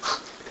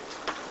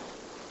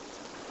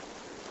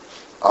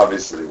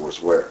 Obviously it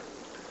was where?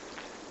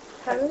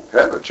 Heaven?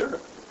 Heaven, sure.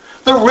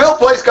 The real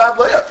place God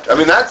lived. I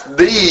mean, that's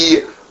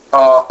the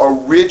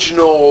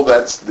original,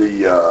 that's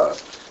the, I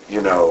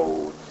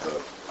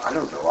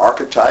don't know,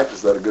 archetype,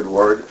 is that a good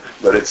word?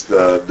 But it's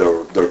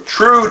the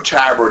true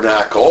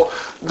tabernacle.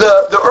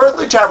 The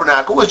earthly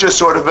tabernacle was just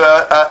sort of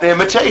an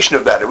imitation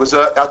of that. It was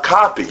a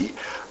copy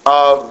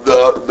of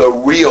the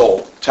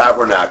real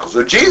tabernacle.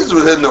 So Jesus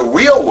was in the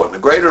real one, the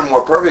greater and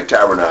more perfect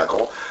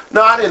tabernacle,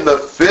 not in the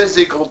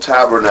physical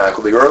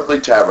tabernacle, the earthly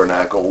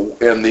tabernacle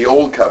in the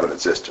Old Covenant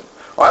system.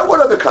 All right, what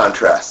other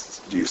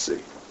contrasts do you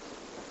see?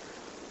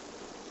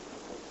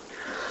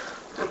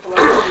 The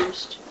blood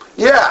used.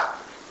 Yeah.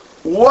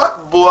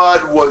 What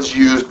blood was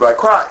used by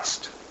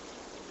Christ?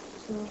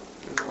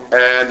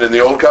 And in the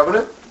Old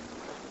Covenant?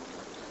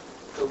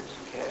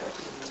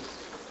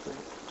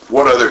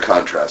 What other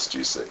contrasts do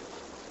you see?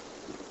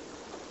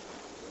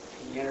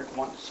 He entered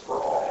once for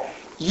all.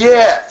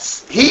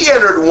 Yes, he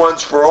entered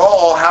once for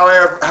all.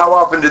 However, how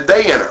often did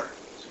they enter?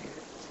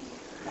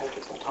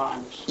 Multiple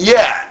times.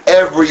 Yeah,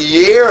 every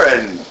year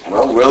and,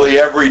 well, really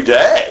every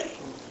day,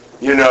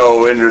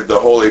 entered the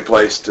holy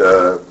place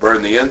to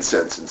burn the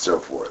incense and so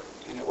forth.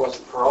 And it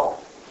wasn't for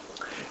all.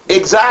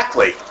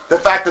 Exactly. The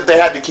fact that they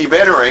had to keep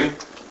entering,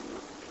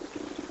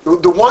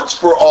 the once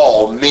for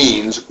all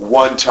means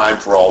one time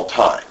for all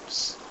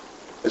times.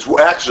 It's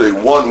actually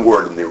one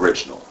word in the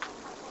original.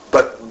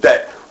 But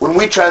that when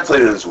we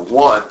translate it as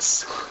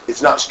once,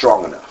 it's not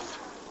strong enough.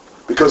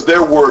 Because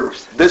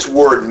this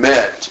word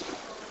meant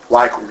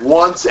like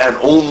once and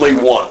only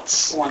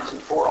once. Once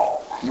and for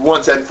all.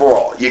 Once and for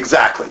all.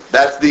 Exactly.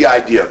 That's the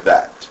idea of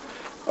that.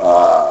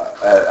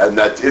 And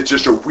that it's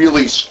just a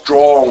really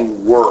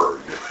strong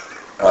word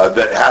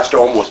that has to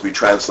almost be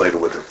translated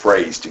with a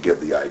phrase to give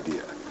the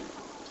idea.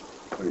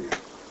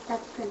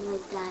 That's pretty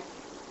like that.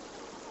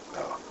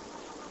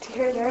 Do you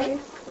hear the noise?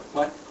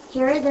 What?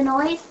 Hear the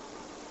noise?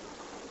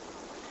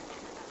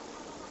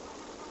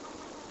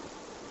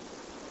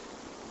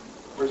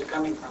 Where's it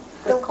coming from?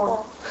 The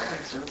corner.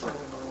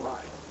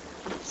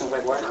 Sounds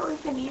like what? That's what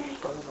we've been hearing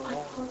all the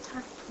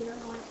time. We don't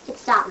know what it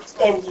stopped.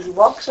 And he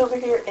walks over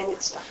here and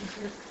it stops.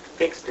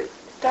 Fixed it.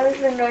 That was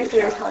the noise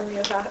you were telling me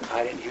about.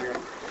 I didn't hear it.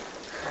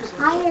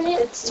 I heard it.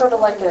 It's sort of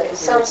like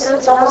it's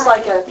almost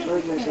like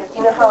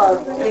you know how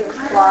a big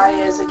fly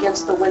is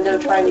against the window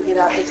trying to get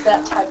out? It's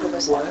that type of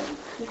a sound.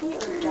 You think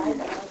it would drive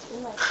that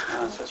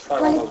lights? So it's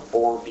probably one of those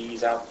boar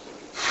bees out.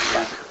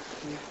 Yeah.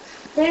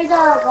 There's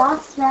a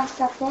wasp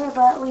nest up there,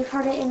 but we've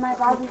heard it in my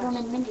Barbie room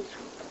and Mindy's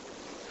room.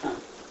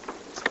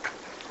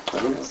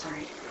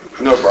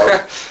 No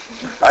problem.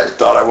 I just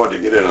thought I wanted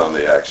to get in on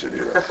the action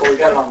here. Well, we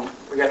got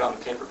it on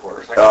the tape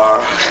recorder. So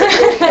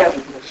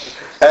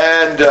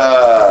And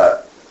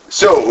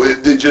so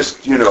it's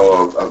just,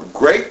 a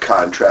great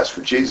contrast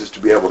for Jesus to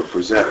be able to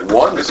present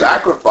one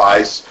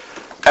sacrifice,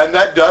 and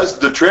that does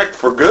the trick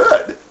for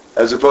good,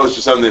 as opposed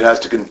to something that has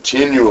to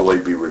continually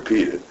be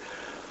repeated.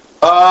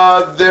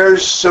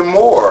 There's some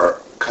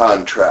more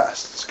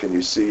contrasts. Can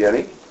you see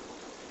any?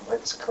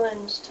 What's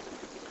cleansed?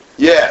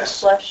 The Yes.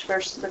 flesh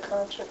versus the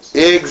conscience.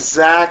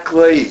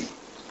 Exactly.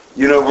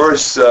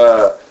 Verse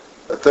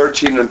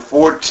 13 and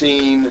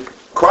 14,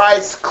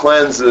 Christ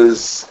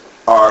cleanses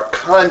our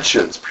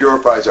conscience,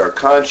 purifies our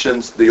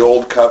conscience. The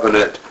old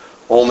covenant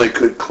only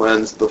could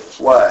cleanse the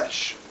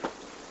flesh.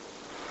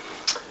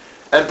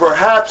 And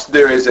perhaps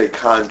there is a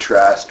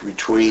contrast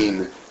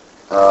between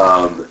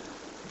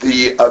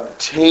the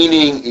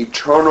obtaining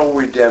eternal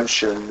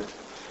redemption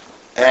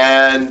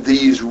and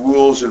these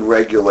rules and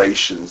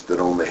regulations that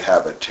only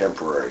have a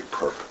temporary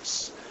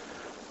purpose.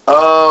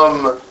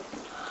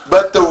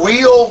 But the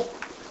real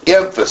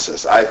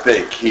emphasis, I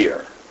think,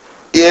 here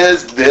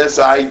is this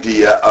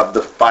idea of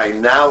the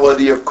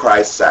finality of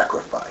Christ's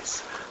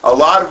sacrifice. A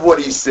lot of what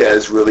he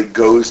says really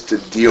goes to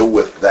deal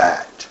with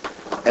that.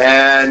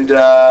 And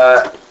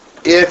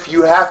if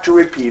you have to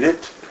repeat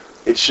it,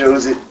 it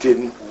shows it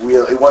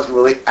wasn't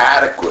really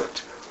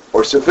adequate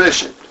or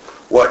sufficient.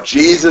 What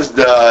Jesus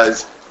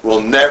does will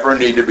never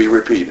need to be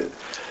repeated.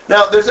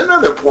 Now, there's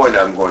another point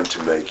I'm going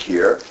to make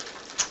here.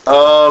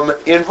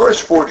 In verse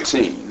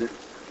 14,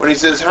 when he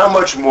says, how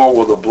much more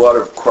will the blood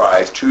of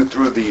Christ, who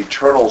through the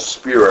eternal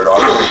Spirit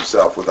offered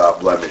himself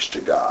without blemish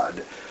to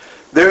God,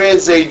 there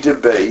is a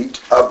debate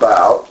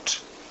about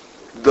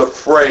the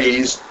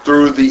phrase,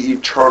 through the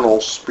eternal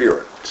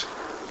Spirit.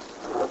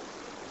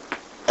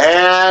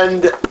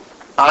 And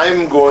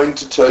I'm going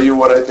to tell you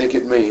what I think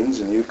it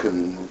means, and you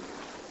can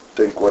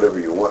think whatever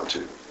you want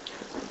to.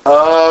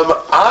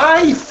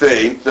 I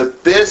think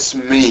that this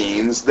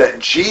means that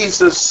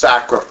Jesus'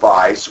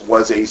 sacrifice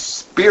was a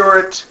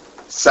spirit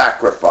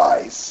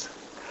sacrifice,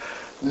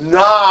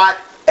 not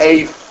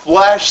a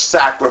flesh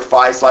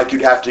sacrifice like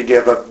you'd have to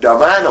give of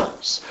dumb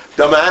animals.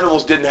 Dumb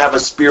animals didn't have a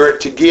spirit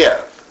to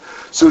give.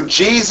 So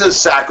Jesus'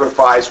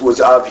 sacrifice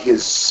was of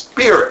his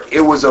spirit.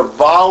 It was a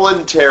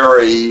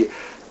voluntary,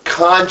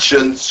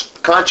 conscious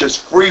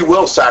free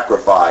will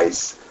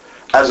sacrifice,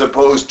 as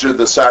opposed to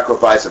the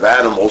sacrifice of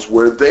animals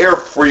where their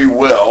free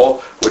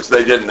will, which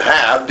they didn't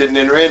have, didn't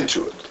enter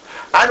into it.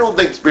 I don't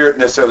think spirit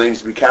necessarily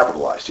needs to be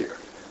capitalized here.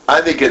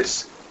 I think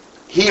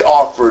he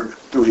offered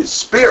through his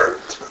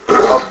spirit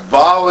a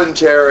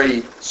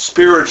voluntary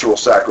spiritual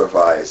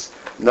sacrifice,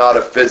 not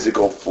a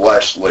physical,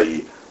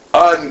 fleshly,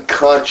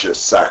 unconscious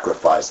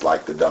sacrifice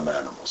like the dumb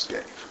animals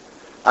gave.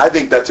 I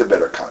think that's a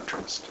better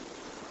contrast.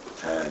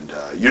 And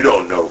you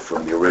don't know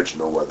from the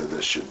original whether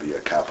this should be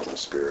a capital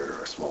spirit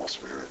or a small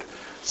spirit,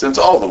 since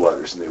all the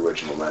letters in the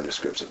original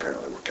manuscripts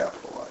apparently were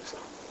capitalized.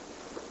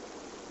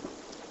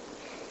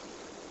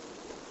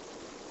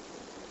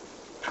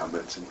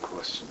 Comments and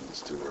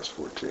questions to verse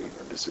 14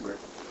 or disagree?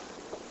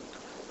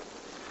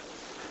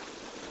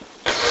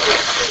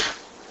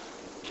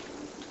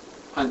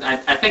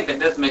 I think that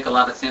does make a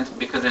lot of sense,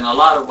 because in a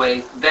lot of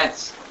ways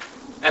that's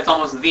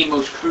almost the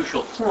most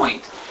crucial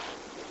point,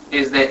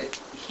 is that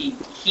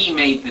he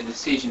made the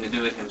decision to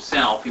do it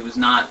himself. He was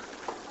not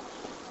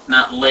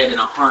led in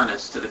a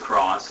harness to the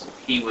cross.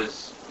 He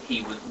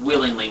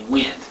willingly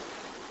went,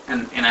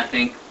 and I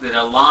think that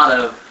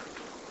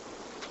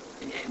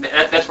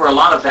that's where a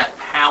lot of that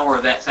power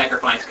of that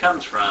sacrifice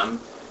comes from,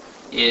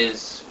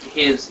 is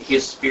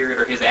his spirit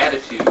or his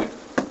attitude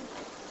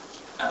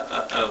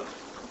of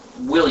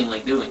willingly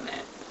doing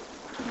that.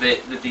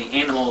 That the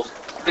animals,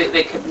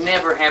 they could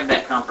never have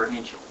that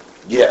comprehension.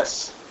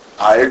 Yes,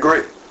 I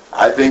agree.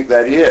 I think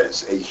that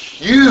is a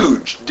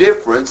huge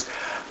difference.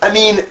 I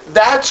mean,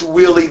 that's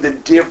really the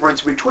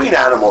difference between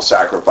animal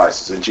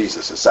sacrifices and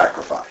Jesus'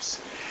 sacrifice.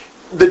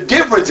 The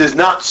difference is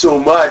not so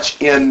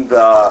much in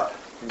the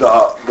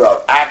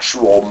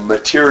actual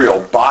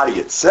material body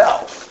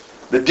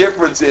itself. The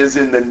difference is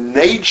in the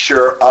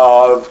nature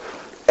of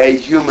a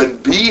human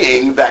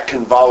being that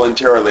can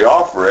voluntarily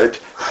offer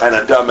it and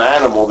a dumb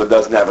animal that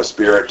doesn't have a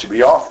spirit to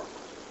be offered.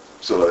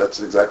 So that's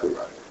exactly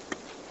right.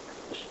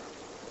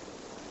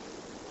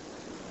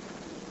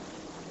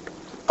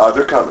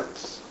 Other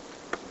comments?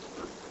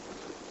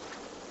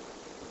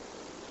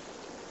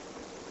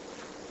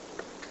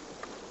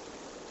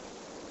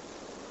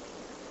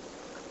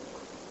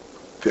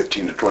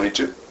 (15 to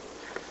 22).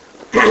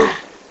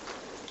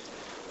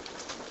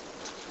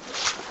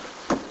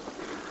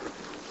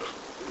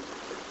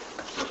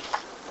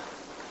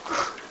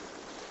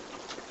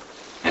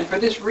 And for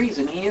this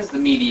reason, he is the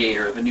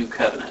mediator of a new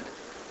covenant,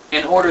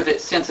 in order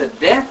that since a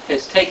death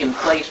has taken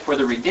place for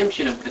the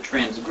redemption of the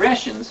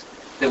transgressions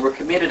that were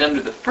committed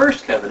under the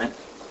first covenant,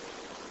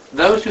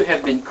 those who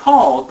have been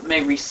called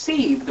may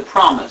receive the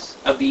promise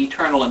of the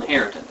eternal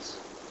inheritance.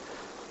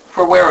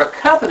 For where a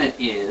covenant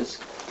is,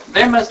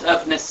 there must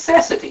of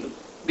necessity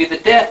be the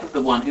death of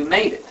the one who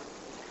made it.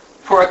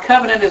 For a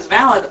covenant is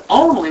valid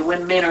only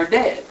when men are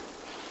dead,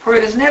 for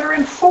it is never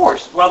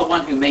enforced while the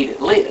one who made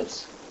it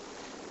lives.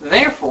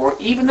 Therefore,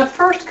 even the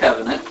first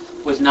covenant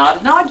was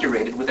not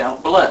inaugurated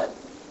without blood.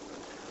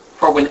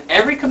 For when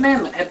every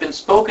commandment had been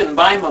spoken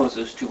by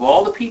Moses to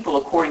all the people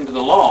according to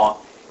the law,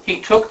 he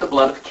took the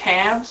blood of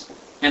calves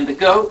and the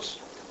goats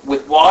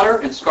with water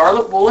and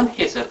scarlet wool and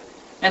hyssop,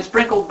 and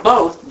sprinkled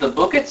both the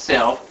book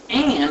itself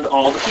and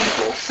all the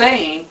people,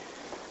 saying,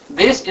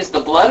 "This is the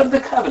blood of the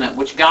covenant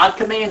which God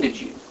commanded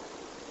you."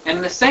 And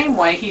in the same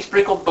way he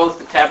sprinkled both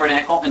the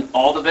tabernacle and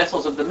all the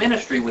vessels of the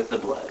ministry with the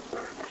blood.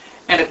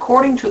 And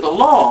according to the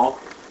law,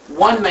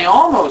 one may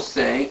almost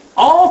say,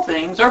 all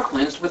things are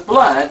cleansed with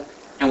blood,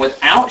 and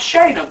without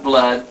shedding of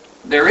blood,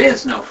 there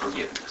is no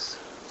forgiveness.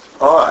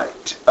 All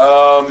right.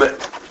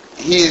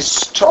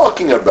 He's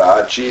talking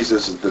about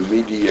Jesus as the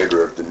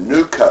mediator of the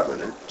new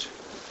covenant,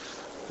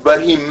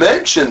 but he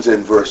mentions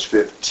in verse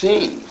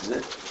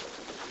 15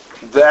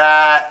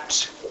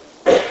 that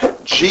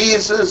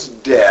Jesus'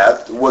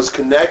 death was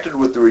connected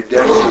with the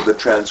redemption of the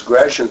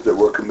transgressions that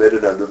were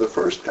committed under the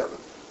first covenant.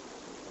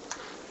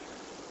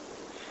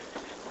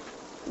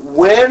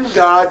 When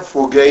God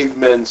forgave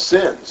men's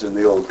sins in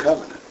the old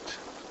covenant,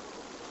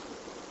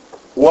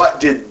 what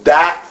did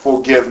that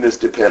forgiveness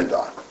depend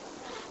on?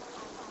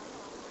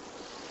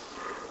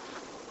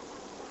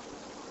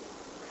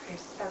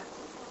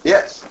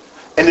 Yes,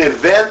 an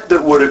event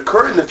that would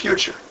occur in the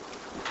future,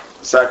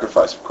 the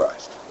sacrifice of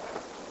Christ.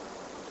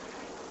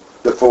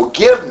 The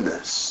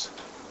forgiveness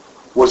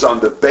was on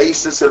the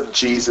basis of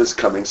Jesus'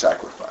 coming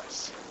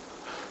sacrifice.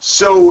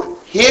 So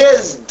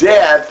his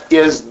death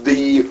is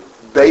the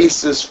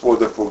basis for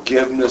the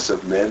forgiveness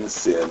of men's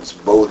sins,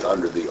 both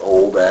under the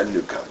old and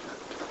new covenant.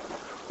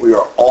 We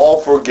are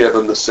all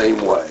forgiven the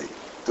same way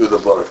through the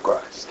blood of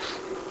Christ.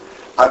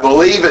 I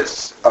believe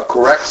it's a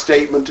correct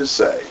statement to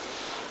say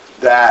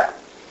that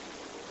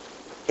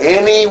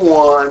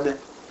anyone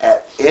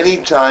at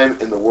any time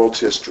in the world's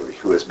history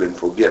who has been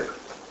forgiven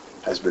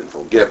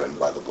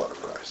by the blood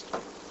of Christ.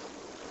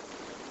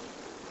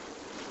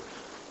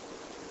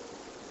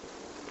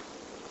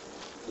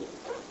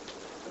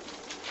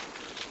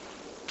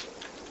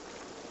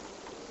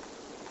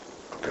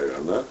 Okay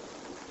on that?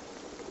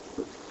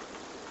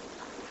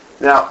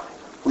 Now,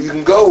 you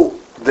can go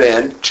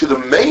then to the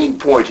main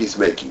point he's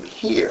making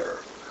here,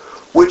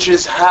 which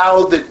is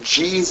how that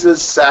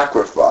Jesus'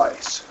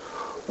 sacrifice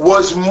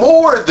was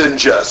more than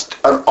just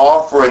an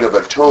offering of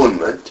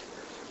atonement.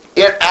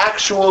 It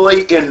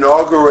actually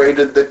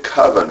inaugurated the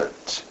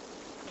covenant.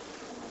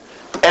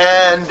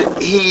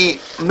 And he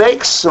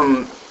makes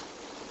some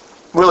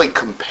really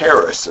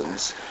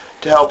comparisons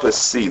to help us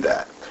see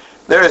that.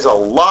 There is a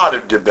lot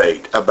of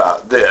debate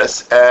about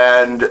this,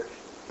 and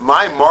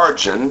my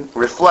margin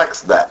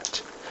reflects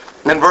that.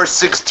 In verse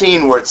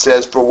 16, where it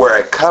says, "For where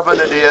a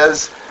covenant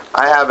is,"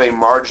 I have a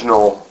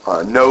marginal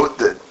note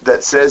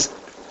that says,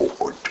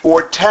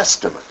 or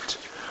testament,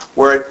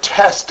 where a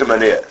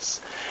testament is.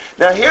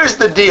 Now here's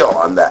the deal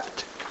on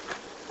that.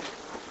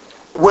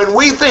 When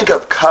we think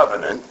of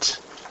covenant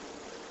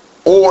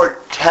or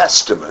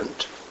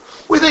testament,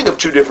 we think of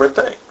two different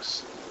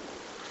things.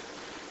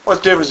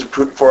 What's the difference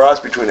for us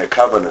between a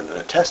covenant and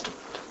a testament?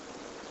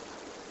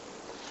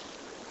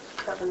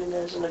 Covenant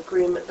is an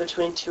agreement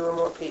between two or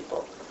more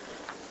people.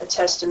 A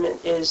testament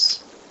is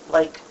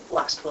like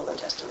last will and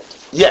testament.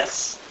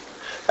 Yes.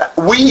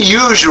 We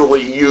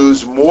usually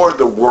use more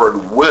the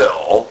word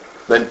will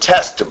than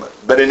testament,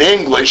 but in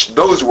English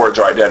those words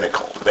are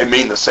identical. They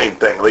mean the same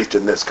thing, at least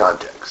in this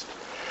context.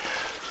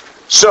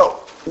 So,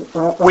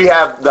 we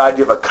have the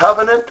idea of a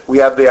covenant, we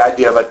have the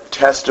idea of a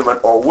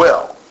testament or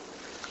will.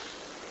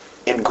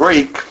 In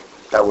Greek,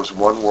 that was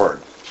one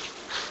word.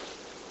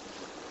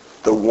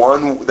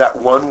 That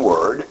one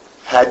word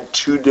had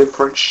two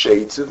different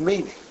shades of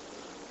meaning.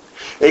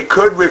 It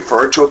could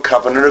refer to a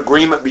covenant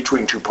agreement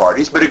between two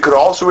parties, but it could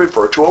also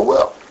refer to a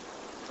will.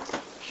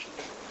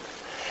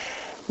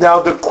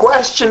 Now the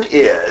question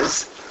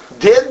is,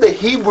 did the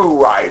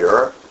Hebrew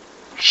writer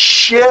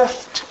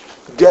shift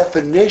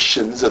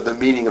definitions of the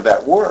meaning of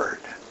that word?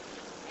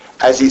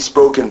 As he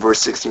spoke in verse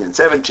 16 and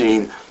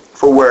 17,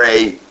 for where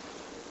a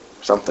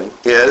something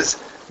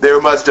is, there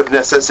must of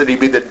necessity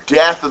be the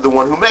death of the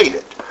one who made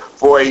it.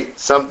 For a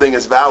something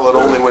is valid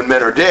only when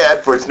men are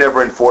dead, for it's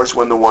never enforced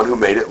when the one who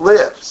made it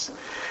lives.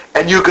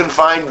 And you can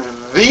find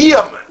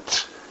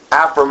vehement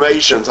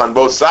affirmations on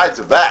both sides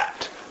of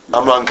that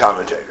among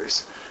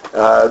commentators.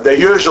 They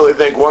usually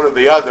think one or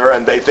the other,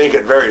 and they think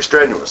it very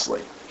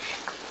strenuously.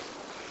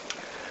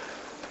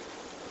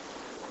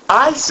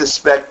 I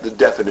suspect the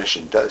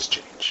definition does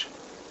change.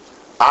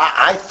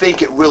 I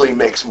think it really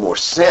makes more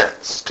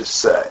sense to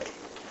say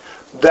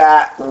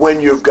that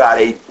when you've got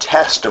a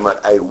testament,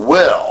 a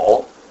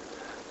will,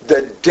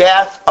 the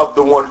death of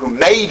the one who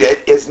made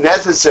it is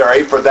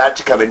necessary for that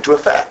to come into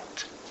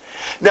effect.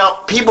 Now,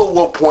 people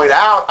will point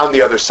out on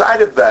the other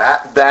side of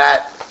that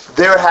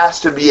there has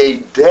to be a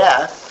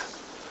death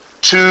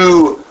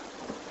to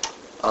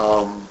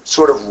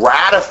sort of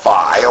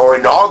ratify or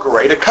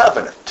inaugurate a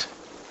covenant.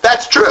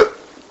 That's true.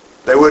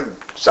 They would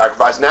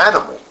sacrifice an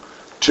animal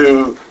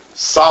to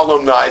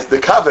solemnize the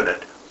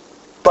covenant.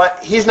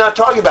 But he's not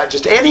talking about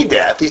just any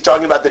death. He's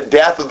talking about the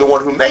death of the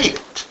one who made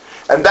it.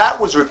 And that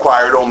was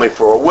required only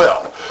for a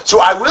will. So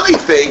I really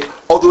think,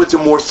 although it's a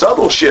more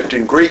subtle shift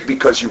in Greek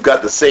because you've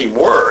got the same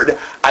word,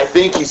 I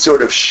think he's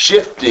sort of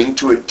shifting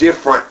to a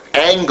different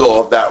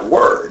angle of that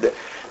word.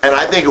 And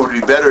I think it would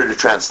be better to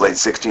translate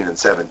 16 and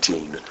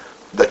 17,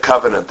 the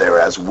covenant there,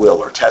 as will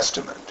or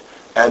testament.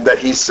 And that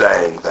he's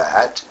saying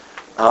that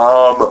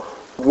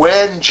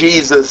when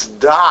Jesus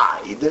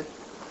died,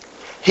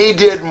 he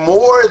did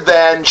more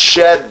than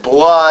shed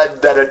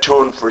blood that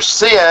atoned for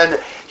sin.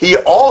 He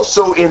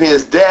also, in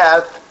his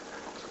death,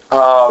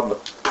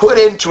 put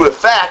into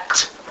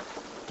effect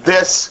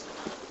this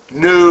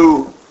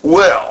new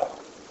will,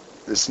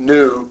 this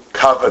new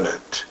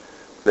covenant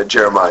that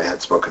Jeremiah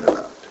had spoken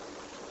about.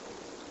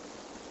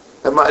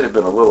 That might have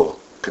been a little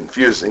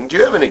confusing. Do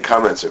you have any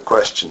comments or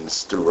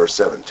questions through verse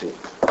 17?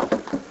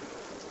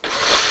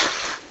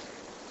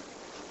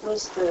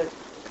 Was the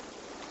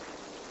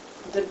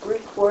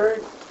Greek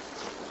word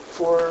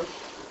for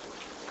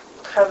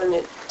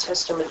covenant,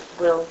 testament,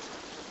 will,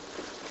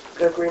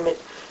 agreement,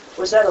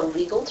 was that a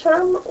legal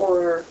term,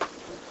 or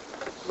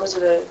was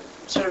it a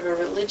sort of a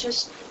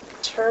religious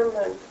term?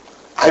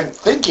 I'm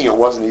thinking it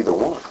wasn't either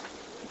one.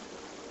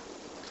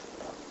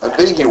 I'm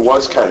thinking it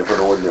was kind of an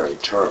ordinary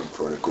term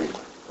for an agreement.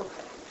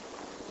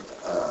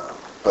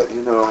 But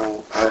you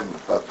know, I'm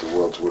about the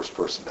world's worst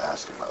person to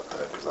ask about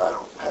that because I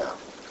don't have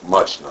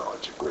much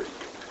knowledge of Greek.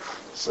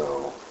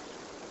 So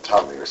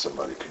Tommy or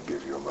somebody could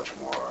give you a much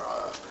more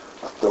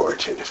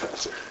authoritative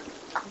answer.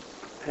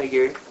 Hey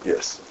Gary.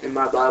 Yes. In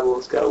my Bible,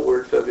 it's got a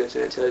word focus,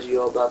 and it tells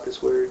you all about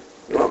this word.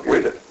 Well,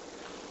 read it.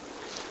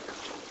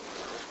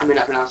 I may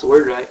not pronounce the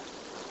word right,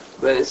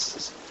 but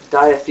it's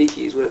diatheke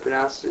is what it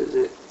pronounces.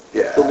 It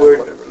Yeah. the word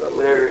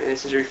whatever. And it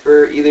says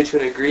refer either to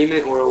an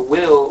agreement or a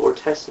will or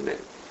testament.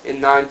 In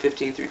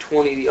 9:15 through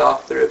 20, the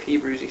author of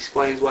Hebrews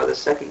explains why the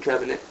second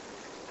covenant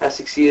has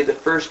succeeded the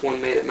first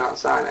one made at Mount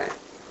Sinai.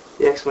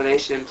 The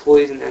explanation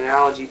employs an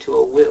analogy to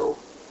a will.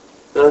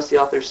 Thus, the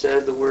author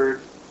says the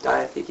word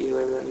diatheke,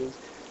 whatever that means,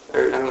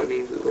 or I don't know what it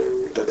means, but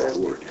whatever. That's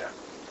the word, yeah.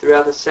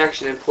 Throughout the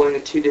section, employing the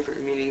two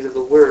different meanings of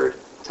the word,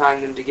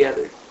 tying them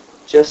together.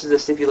 Just as the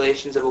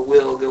stipulations of a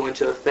will go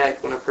into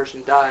effect when a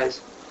person dies,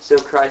 so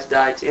Christ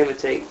died to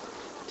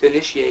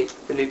initiate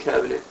the new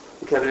covenant,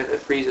 the covenant that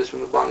frees us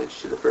from the bondage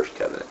to the first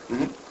covenant.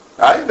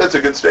 Mm-hmm. I think that's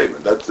a good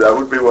statement. That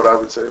would be what I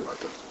would say about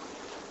that.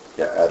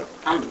 Yeah,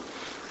 Adam.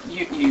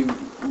 You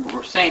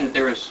were saying that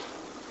there was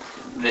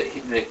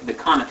the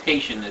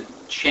connotation that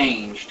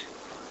changed.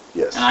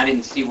 Yes. And I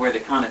didn't see where the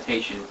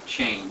connotation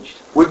changed.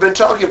 We've been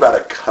talking about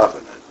a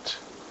covenant.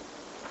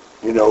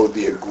 You know,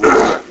 the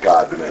agreement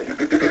God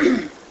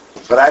made.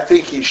 But I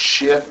think he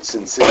shifts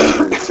in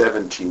 16 and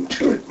 17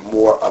 to it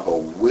more of a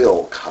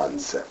will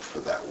concept for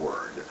that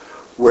word,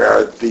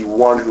 where the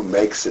one who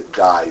makes it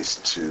dies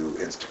to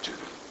institute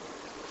it.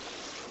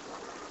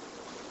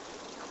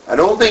 I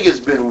don't think it's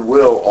been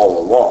will all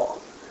along.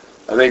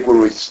 I think when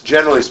we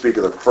generally speak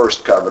of the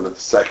first covenant,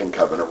 the second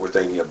covenant, we're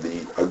thinking of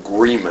the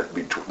agreement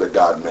that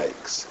God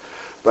makes.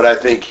 But I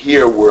think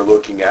here we're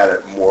looking at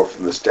it more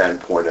from the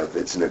standpoint of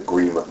it's an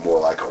agreement more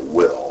like a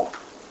will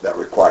that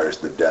requires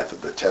the death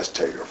of the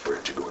testator for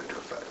it to go into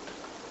effect.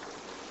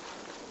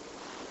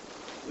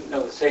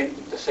 No,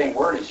 the same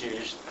word is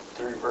used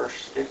through verse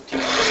 15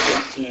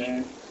 and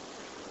 18,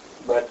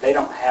 but they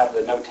don't have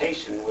the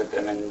notation with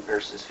them in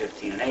verses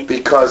 15 and 18.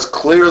 Because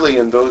clearly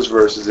in those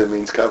verses it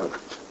means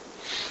covenant.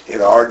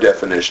 in our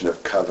definition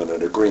of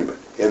covenant agreement.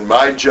 In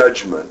my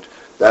judgment,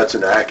 that's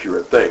an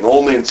accurate thing.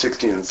 Only in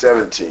 16 and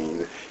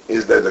 17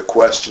 is there the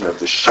question of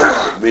the shift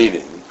of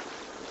meaning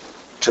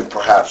to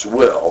perhaps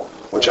will,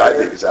 which I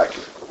think is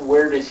accurate.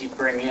 Where does he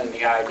bring in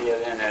the idea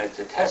then that it's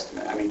a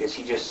testament? I mean, does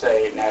he just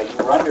say, now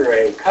you're under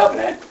a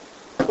covenant,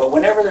 but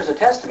whenever there's a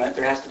testament,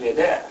 there has to be a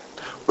death?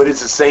 But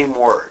it's the same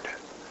word.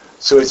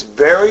 So it's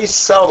very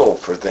subtle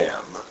for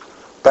them.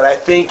 But I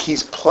think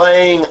he's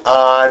playing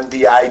on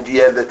the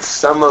idea that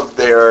some of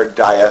their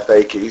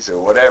diathekes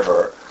or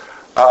whatever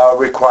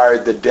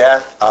required the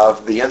death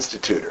of the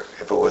institutor,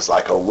 if it was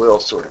like a will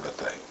sort of a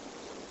thing.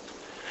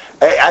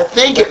 I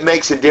think it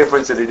makes a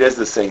difference that it is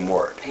the same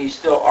word. He's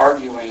still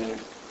arguing,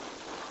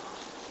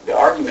 the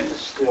argument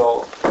is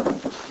still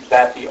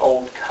that the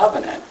old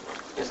covenant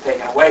is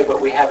taken away,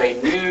 but we have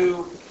a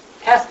new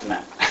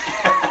testament.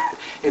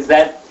 Is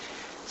that,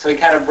 so he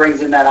kind of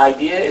brings in that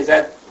idea? Is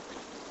that?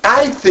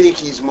 I think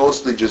he's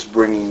mostly just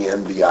bringing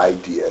in the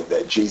idea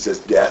that Jesus'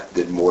 death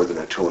did more than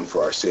atone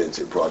for our sins.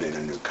 It brought in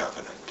a new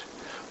covenant.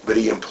 But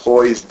he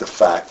employs the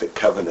fact that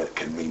covenant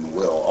can mean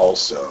will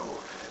also,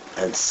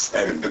 and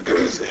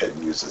goes ahead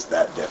and uses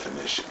that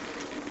definition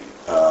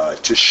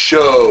to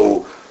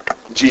show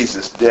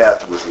Jesus'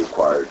 death was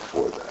required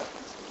for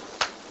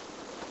that.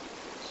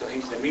 So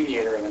he's the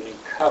mediator of the new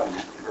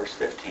covenant, verse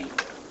 15,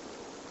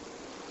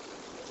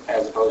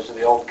 as opposed to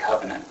the old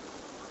covenant.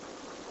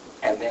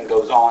 And then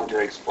goes on to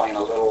explain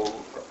a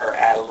little, or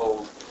add a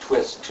little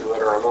twist to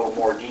it, or a little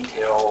more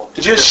detail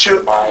Just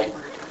shoot. by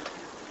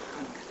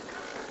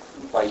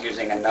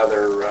using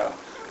another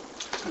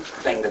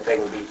thing that they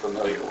would be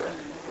familiar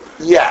with.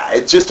 Yeah,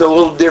 it's just a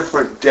little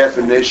different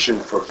definition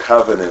for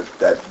covenant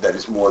that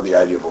is more the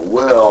idea of a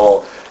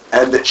will,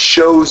 and that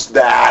shows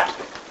that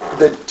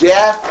the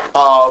death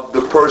of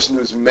the person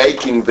who's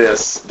making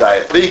this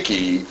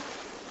diatheke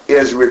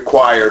is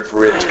required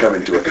for it to come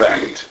into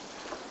effect.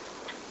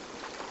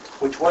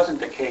 Which wasn't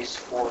the case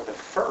for the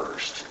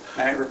first,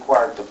 and it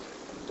required the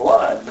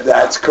blood.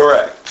 That's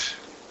correct.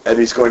 And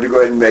he's going to go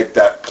ahead and make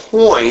that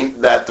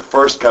point that the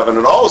first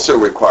covenant also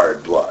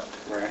required blood.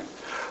 Right.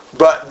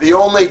 But the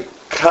only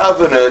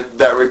covenant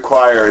that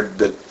required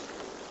the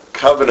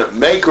covenant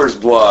maker's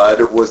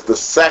blood was the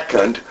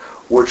second,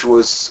 which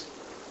was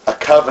a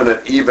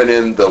covenant even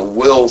in the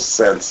will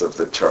sense of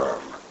the term.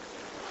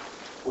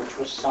 Which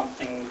was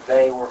something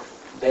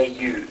they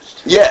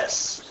used.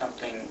 Yes.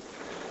 Something.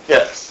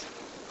 Yes.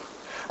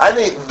 I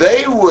think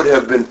they would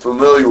have been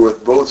familiar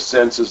with both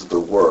senses of the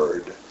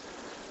word.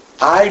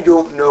 I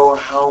don't know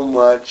how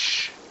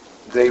much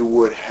they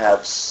would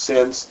have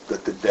sensed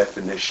that the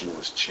definition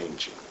was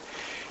changing.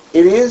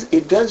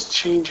 It does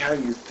change how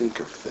you think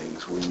of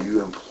things when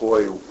you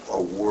employ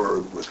a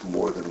word with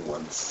more than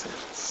one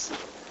sense.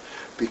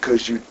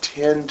 Because you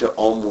tend to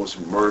almost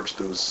merge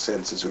those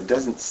senses, or it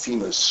doesn't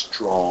seem as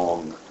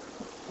strong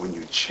when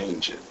you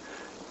change it.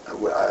 I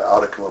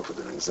ought to come up with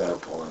an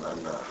example, and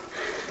I'm not.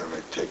 That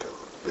may take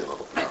a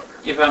little powder.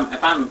 If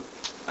I'm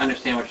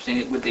understand what you're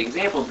saying, would the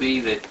example be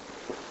that,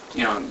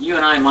 you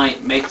and I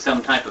might make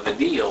some type of a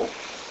deal,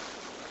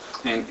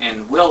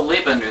 and we'll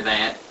live under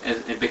that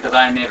because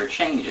I never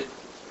change it.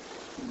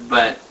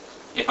 But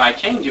if I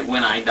change it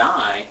when I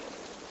die,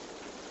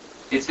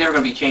 it's never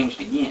going to be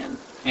changed again.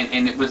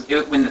 And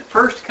when the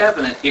first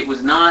covenant, it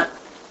was not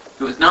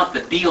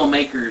the deal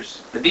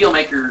maker's. The deal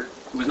maker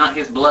was not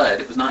his blood.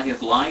 It was not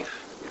his life.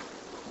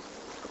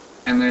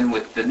 And then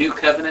with the new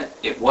covenant,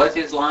 it was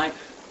his life.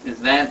 Is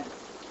that?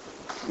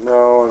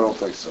 No, I don't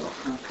think so.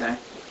 Okay.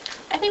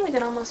 I think we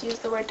can almost use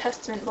the word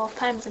testament both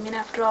times. I mean,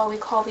 after all, we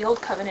call the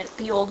Old Covenant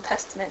the Old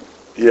Testament.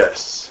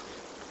 Yes.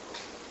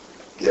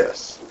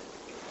 Yes.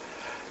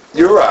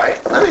 You're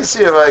right. Let me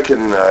see if I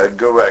can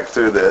go back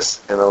through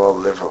this in a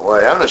little different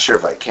way. I'm not sure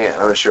if I can.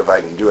 I'm not sure if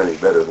I can do any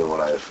better than what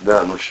I've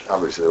done, which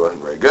obviously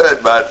wasn't very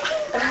good, but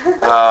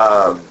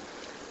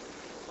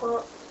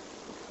Well,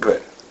 go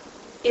ahead.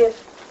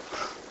 if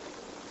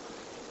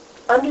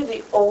under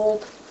the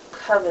Old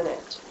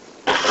Covenant,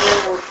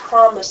 there were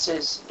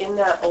promises in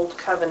that Old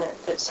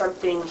Covenant that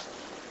something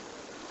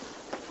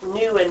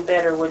new and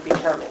better would be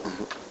coming.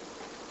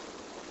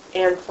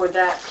 And for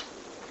that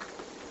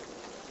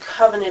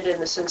covenant in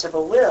the sense of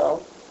a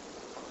will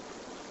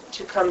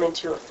to come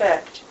into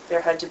effect,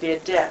 there had to be a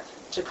death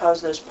to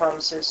cause those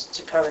promises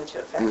to come into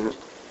effect.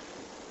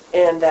 Mm-hmm.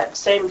 And that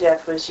same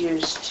death was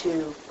used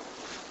to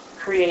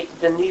create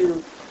the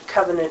new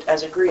covenant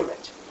as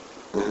agreement.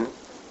 Mm-hmm.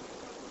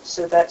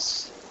 So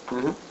that's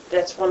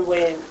Mm-hmm. one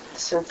way,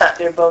 since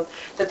they're both,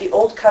 that the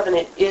Old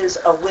Covenant is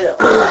a will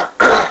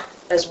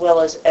as well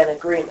as an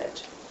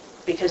agreement.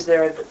 Because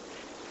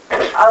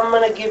I'm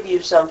going to give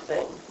you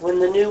something when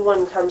the new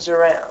one comes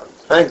around.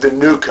 I think the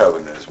new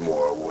covenant is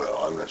more a will.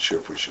 I'm not sure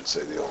if we should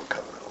say the old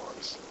covenant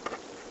was.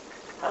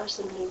 How's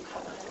the new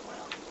covenant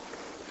will?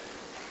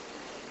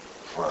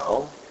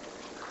 Well,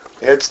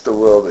 it's the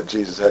will that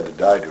Jesus had to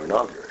die to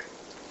inaugurate.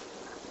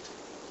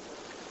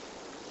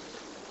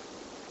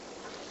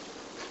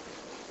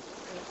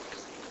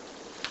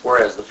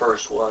 Whereas the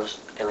first was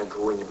an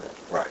agreement.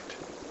 Right.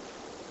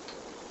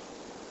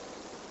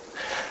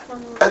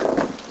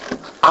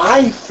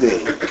 I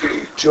think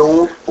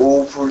don't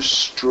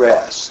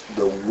overstress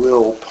the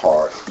will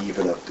part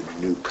even of the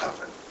new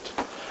covenant.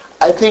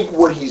 I think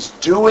what he's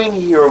doing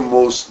here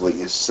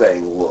mostly is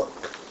saying, look,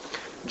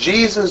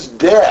 Jesus'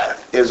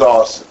 death is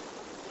awesome.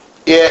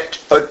 It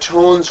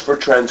atones for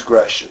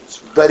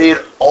transgressions, but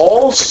it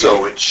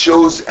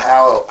shows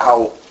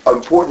how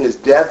important his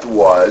death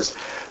was,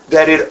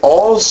 that it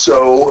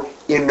also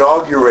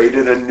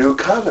inaugurated a new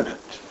covenant.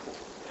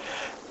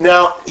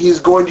 Now, he's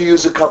going to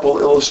use a couple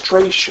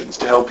illustrations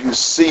to help you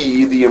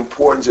see the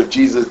importance of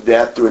Jesus'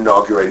 death to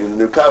inaugurating the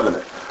new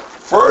covenant.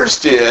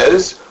 First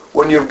is,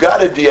 when you've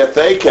got a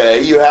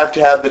diatheke, you have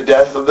to have the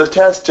death of the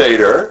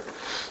testator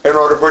in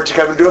order for it to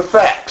come into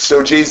effect.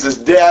 So Jesus'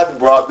 death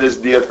brought this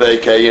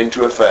diatheke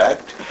into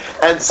effect.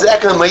 And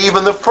secondly,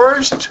 even the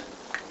first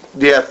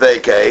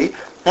diatheke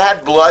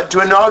had blood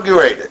to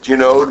inaugurate it. You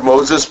know,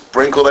 Moses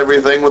sprinkled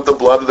everything with the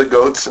blood of the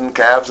goats and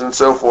calves and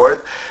so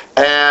forth,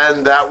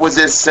 and that was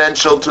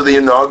essential to the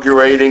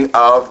inaugurating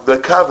of the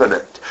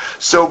covenant.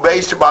 So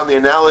based upon the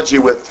analogy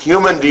with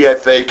human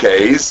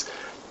diathekes,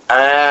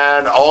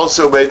 and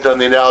also based on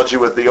the analogy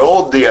with the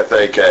old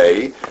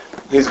diatheke,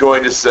 he's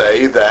going to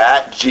say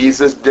that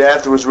Jesus'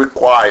 death was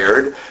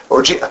required,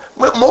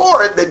 but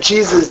more, that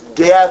Jesus'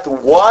 death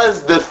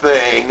was the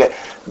thing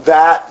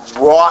that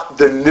brought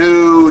the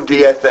new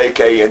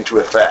diatheke into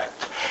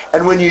effect.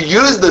 And when you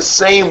use the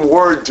same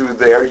word through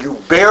there, you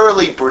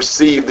barely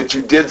perceive that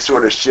you did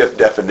sort of shift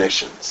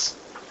definitions.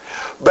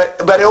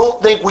 But I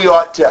don't think we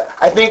ought to,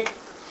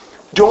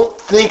 don't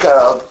think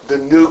of the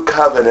new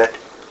covenant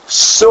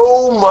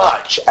so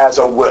much as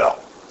a will.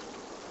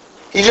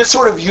 He's just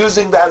sort of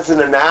using that as an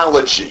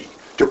analogy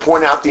to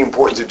point out the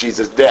importance of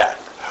Jesus' death.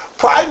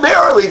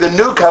 Primarily, the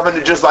new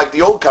covenant, just like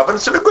the old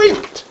covenant, is an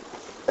agreement.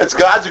 It's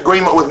God's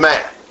agreement with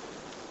man.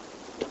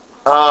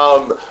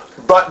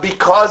 But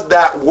because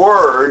that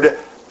word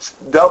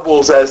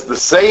doubles as the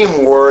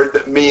same word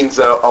that means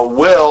a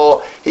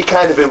will, he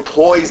kind of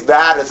employs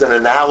that as an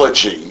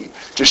analogy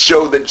to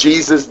show that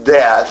Jesus'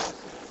 death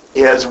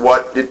is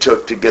what it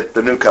took to get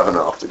the new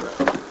covenant off the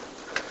ground.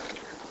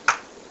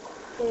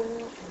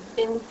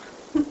 In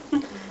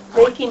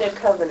making a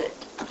covenant,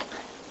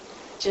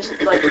 just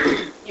like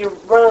you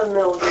run a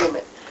mill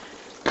agreement,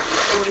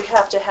 and you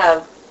have to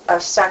have a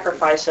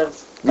sacrifice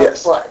of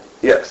blood.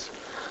 Yes.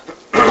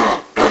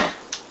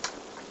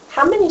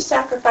 How many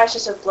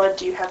sacrifices of blood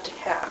do you have to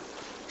have?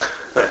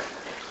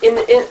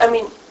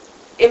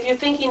 If you're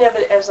thinking of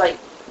it as like,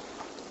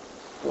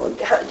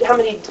 how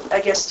many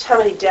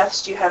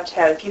deaths do you have to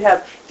have?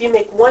 If you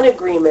make one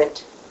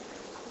agreement,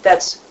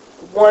 that's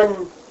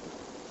one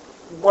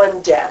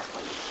death.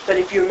 But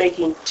if you're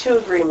making two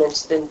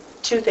agreements, then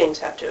two things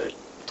have to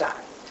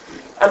die.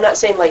 I'm not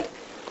saying like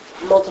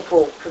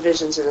multiple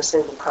provisions in a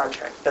single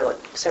contract, but like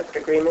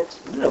separate agreements.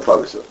 No,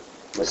 probably so.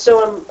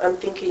 So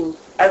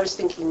I was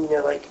thinking,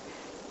 like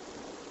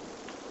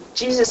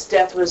Jesus'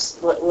 death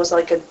was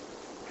like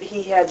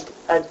he had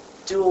a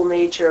dual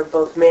nature of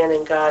both man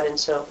and God, and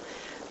so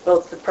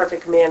both the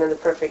perfect man and the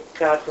perfect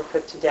God were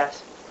put to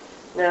death.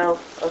 No?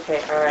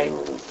 Okay, all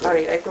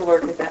right, I can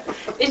work with that.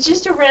 It's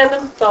just a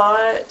random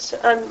thought.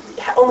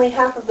 Only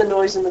half of the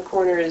noise in the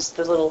corner is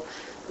the other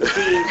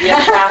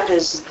half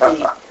is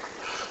the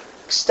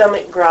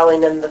stomach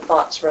growling and the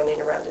thoughts running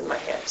around in my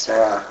head. So.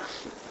 Yeah.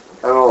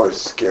 I'm always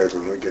scared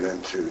when we get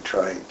into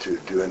trying to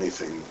do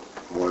anything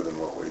more than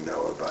what we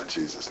know about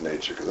Jesus'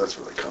 nature, because that's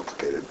really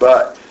complicated.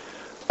 But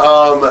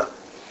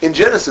in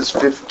Genesis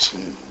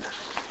 15,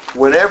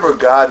 whenever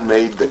God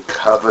made the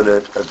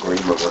covenant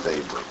agreement with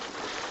Abram,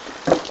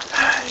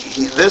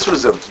 this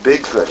was a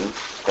big thing,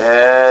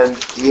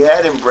 and he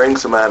had him bring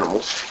some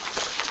animals.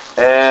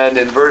 And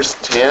in verse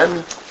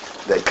 10,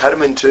 they cut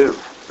them in two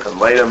and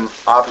laid them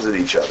opposite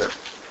each other.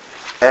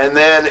 And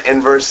then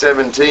in verse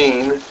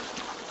 17,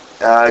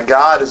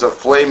 God as a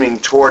flaming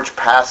torch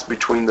passed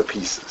between the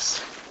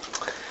pieces.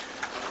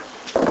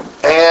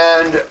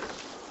 And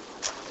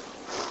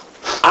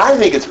I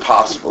think it's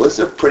possible, this is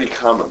a pretty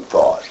common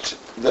thought,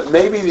 that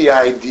maybe the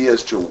idea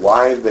as to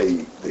why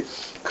they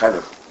kind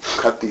of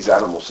cut these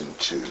animals in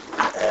two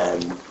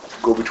and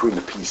go between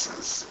the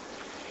pieces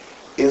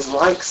is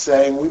like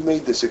saying, we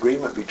made this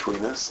agreement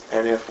between us,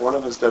 and if one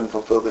of us doesn't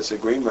fulfill this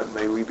agreement,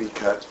 may we be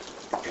cut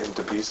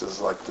into pieces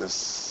like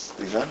these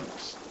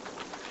animals.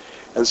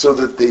 And so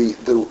that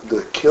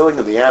the killing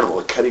of the animal,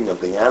 the cutting of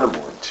the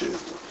animal in two,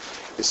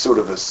 is sort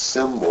of a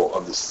symbol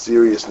of the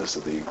seriousness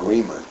of the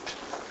agreement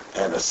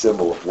and a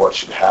symbol of what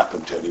should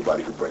happen to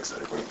anybody who breaks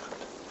that agreement.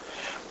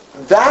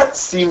 That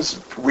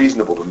seems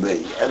reasonable to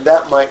me, and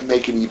that might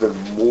make it even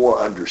more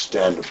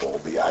understandable,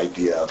 the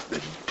idea of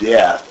the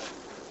death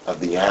of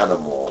the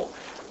animal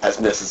as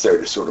necessary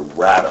to sort of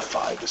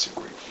ratify this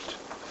agreement.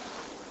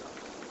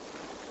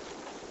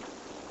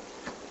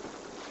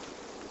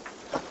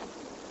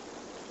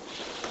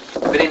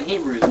 But in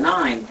Hebrews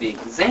 9, the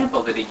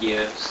example that he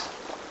gives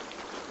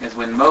is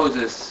when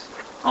Moses,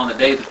 on the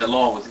day that the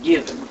law was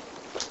given,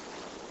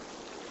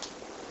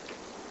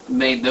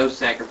 made those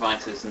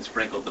sacrifices and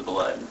sprinkled the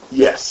blood.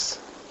 Yes.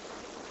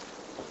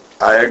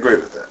 I agree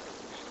with that.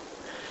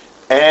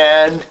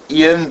 And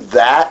in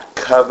that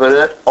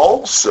covenant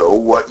also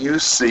what you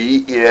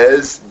see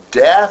is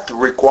death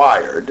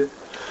required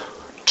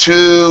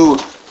to,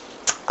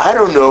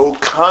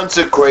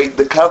 consecrate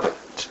the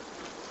covenant.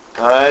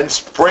 And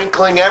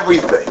sprinkling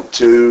everything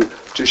to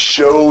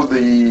show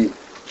the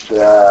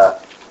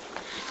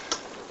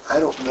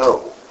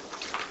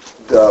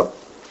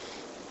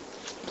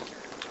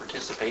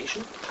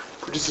participation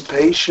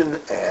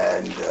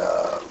and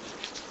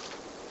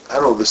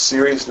the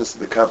seriousness of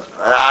the covenant.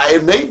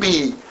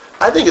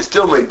 I think it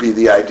still may be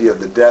the idea of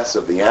the deaths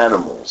of the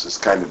animals as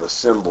kind of a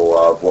symbol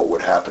of what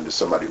would happen to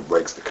somebody who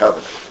breaks the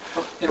covenant.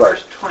 In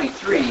verse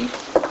 23,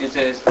 it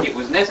says, "It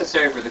was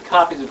necessary for the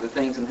copies of the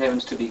things in the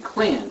heavens to be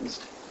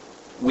cleansed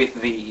with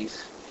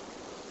these,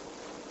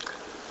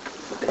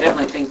 but the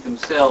heavenly things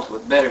themselves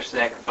with better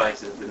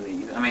sacrifices than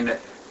these." I mean,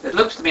 it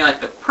looks to me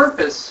like the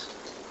purpose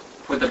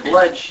for the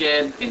blood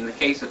shed in the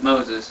case of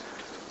Moses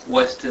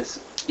was to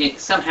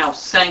somehow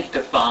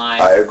sanctify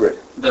I agree.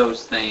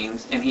 those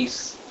things, and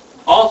he's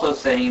also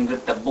saying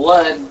that the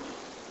blood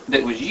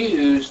that was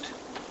used,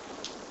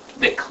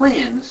 that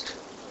cleansed,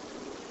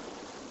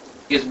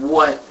 is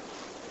what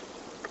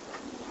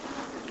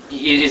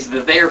is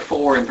the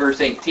therefore in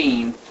verse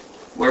 18,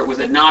 where it was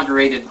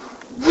inaugurated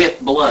with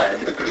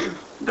blood.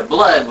 The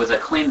blood was a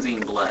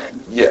cleansing blood.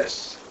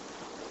 Yes.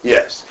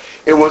 Yes.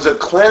 It was a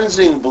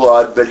cleansing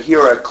blood, but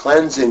here a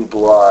cleansing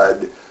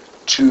blood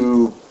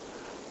to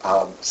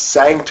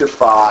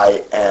sanctify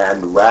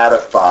and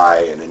ratify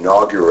and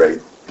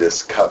inaugurate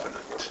this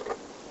covenant.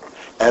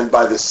 And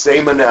by the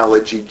same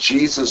analogy,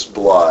 Jesus'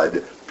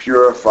 blood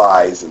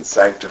purifies and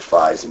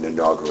sanctifies and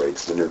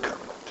inaugurates the new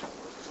covenant.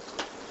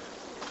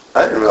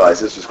 I didn't realize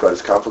this was quite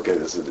as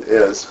complicated as it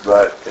is,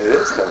 but it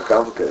is kind of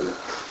complicated.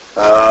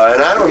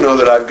 And I don't know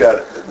that I've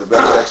got the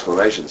best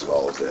explanations of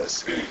all of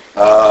this.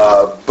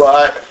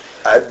 But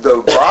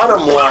the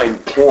bottom line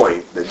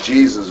point that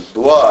Jesus'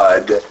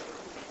 blood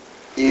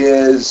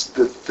is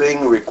the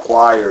thing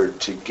required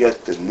to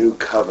get the new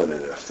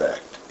covenant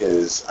effect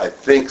is, I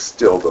think,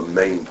 still the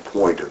main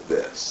point of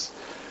this.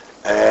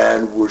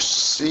 And we're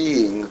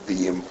seeing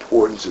the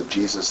importance of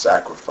Jesus'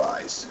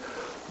 sacrifice,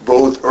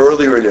 both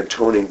earlier in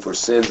atoning for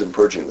sins and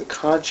purging the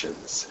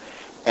conscience,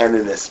 and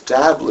in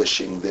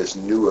establishing this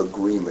new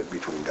agreement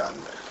between God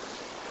and man.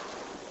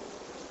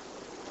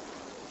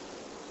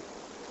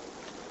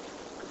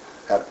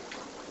 Adam.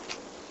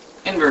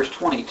 In verse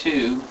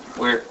 22,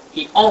 where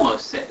he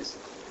almost says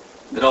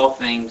that all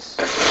things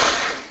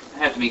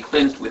have to be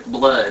cleansed with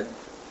blood,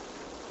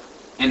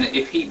 and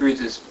if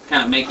Hebrews is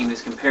kind of making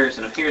this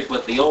comparison of here's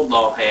what the old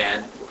law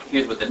had,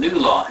 here's what the new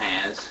law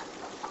has,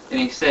 and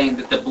he's saying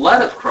that the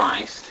blood of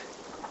Christ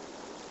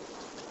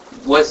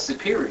was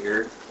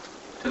superior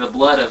to the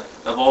blood of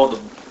all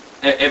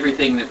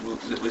everything that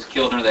was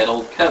killed under that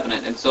old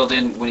covenant. And so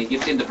then when he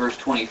gets into verse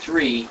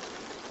 23,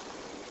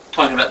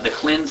 talking about the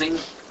cleansing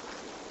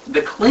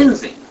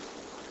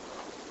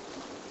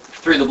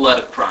through the blood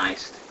of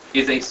Christ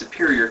is a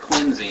superior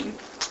cleansing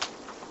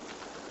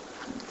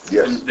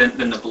Yes.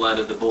 than the blood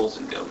of the bulls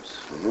and goats.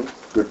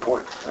 Mm-hmm. Good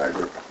point. I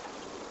agree.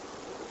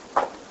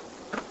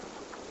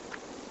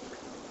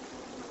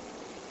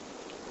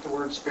 The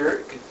word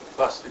spirit could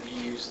possibly be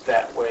used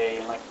that way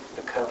in like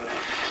the covenant.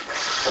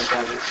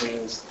 Sometimes it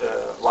means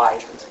the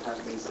life and sometimes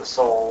it means the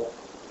soul.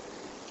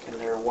 And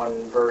there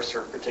one verse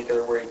or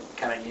particular where he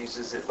kind of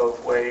uses it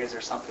both ways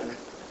or something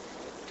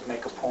to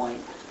make a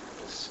point,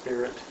 the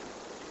spirit.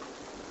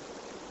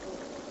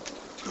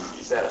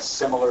 Is that a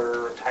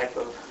similar type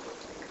of...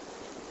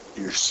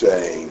 You're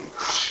saying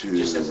to...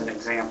 Just as an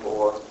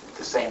example of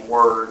the same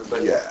word,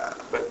 but, yeah.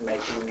 but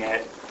making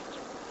it...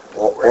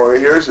 Or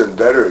here's a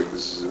better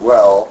as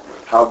well.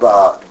 How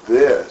about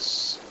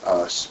this?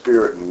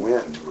 Spirit and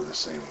wind were the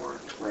same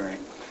word. Right.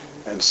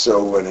 And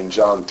so when in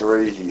John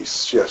 3 he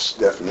shifts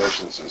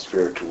definitions from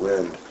spirit to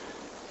wind,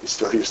 he's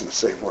still using the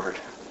same word.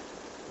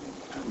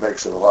 It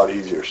makes it a lot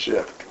easier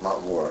shift, a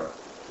lot more,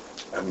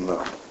 I don't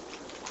know.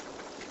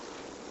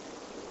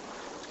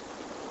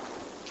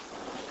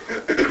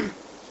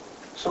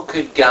 So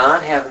could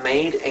God have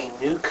made a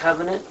new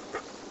covenant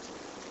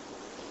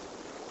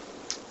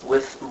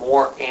with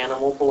more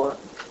animal blood?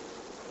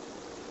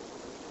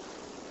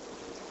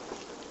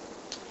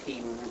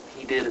 He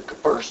did it the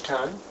first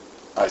time.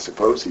 I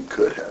suppose he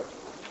could have.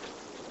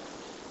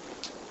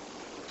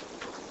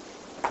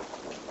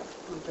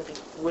 But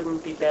it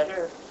wouldn't be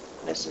better,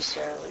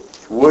 necessarily.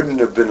 Wouldn't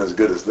have been as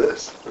good as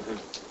this.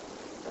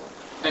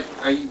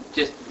 Are you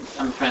just,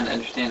 I'm trying to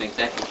understand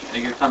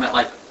exactly, you're talking about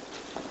like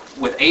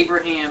with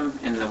Abraham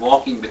and the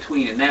walking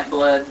between in that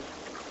blood,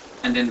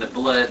 and then the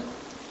blood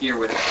here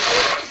with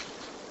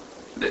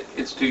the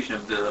institution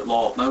of the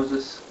law of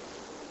Moses?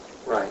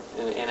 Right,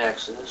 in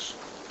Exodus.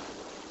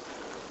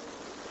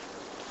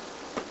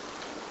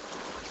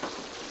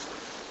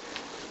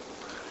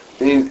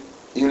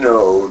 You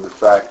know, the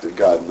fact that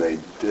God made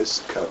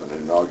this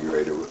covenant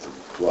inaugurated with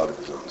the blood of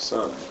his own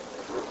son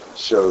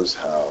shows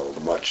how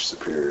much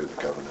superior the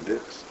covenant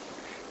is.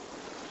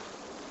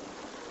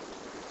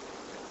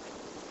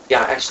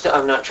 Yeah,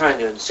 I'm not trying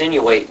to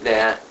insinuate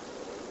that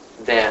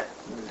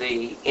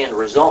the end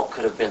result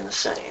could have been the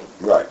same.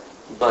 Right.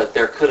 But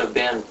there could have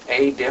been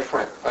a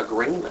different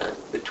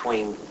agreement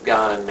between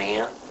God and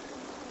man.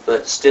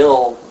 But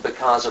still,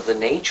 because of the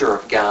nature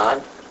of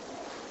God,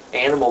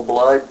 animal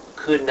blood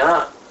could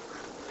not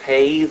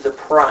pay the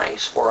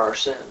price for our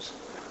sins.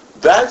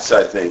 That's,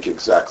 I think,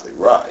 exactly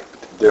right.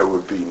 There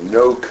would be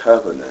no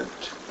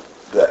covenant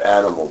that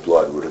animal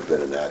blood would have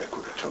been an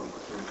adequate atonement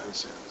for man's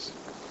sins.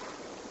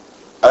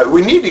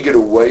 We need to get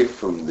away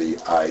from the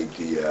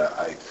idea,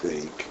 I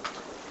think,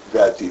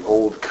 that the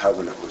old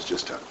covenant was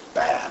just a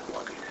bad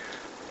one.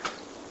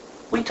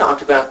 We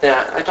talked about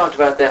that. I talked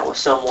about that with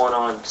someone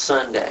on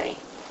Sunday.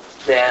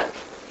 That,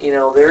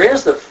 there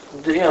is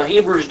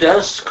Hebrews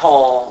does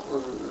call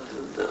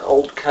the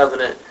old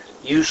covenant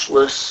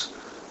useless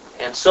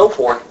and so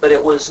forth, but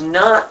it was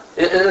not,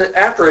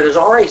 after it has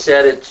already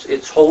said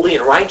it's holy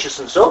and righteous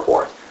and so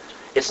forth,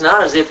 it's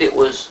not as if it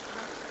was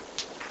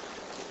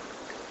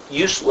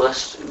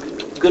useless,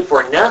 good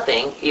for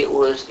nothing.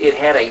 It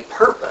had a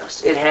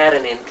purpose, it had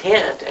an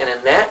intent, and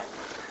in that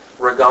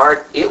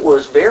regard it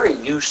was very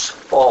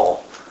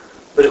useful,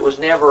 but it was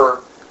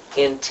never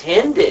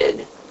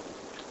intended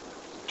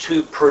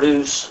to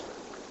produce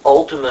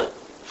ultimate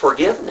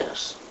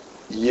forgiveness.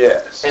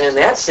 Yes. And in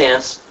that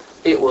sense,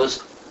 it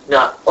was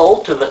not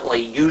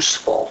ultimately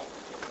useful.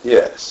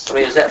 Yes. I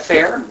mean, is that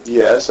fair?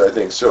 Yes, I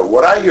think so.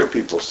 What I hear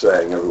people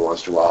saying every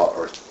once in a while,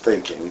 or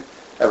thinking,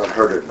 haven't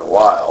heard it in a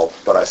while,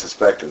 but I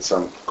suspect in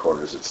some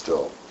quarters it's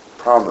still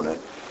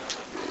prominent,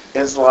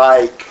 is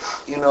like,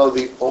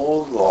 the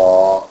old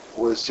law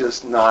was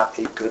just not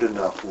a good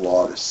enough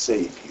law to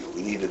save you.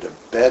 We needed a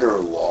better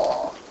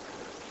law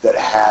that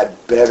had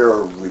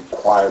better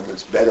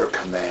requirements, better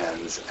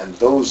commands, and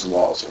those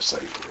laws will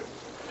save you.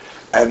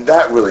 And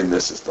that really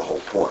misses the whole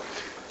point.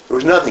 There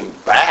was nothing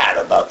bad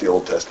about the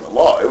Old Testament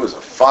law. It was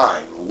a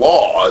fine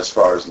law as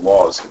far as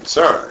law is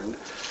concerned,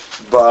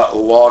 but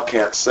law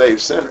can't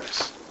save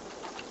sinners.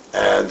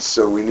 And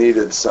so we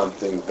needed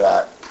something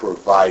that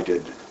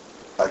provided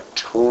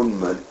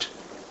atonement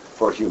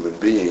for human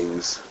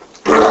beings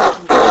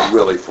to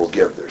really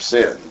forgive their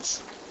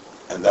sins.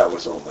 And that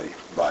was only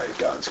by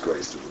God's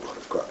grace through the blood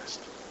of Christ.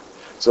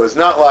 So it's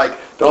not like,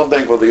 don't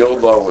think, well, the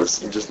old law was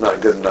just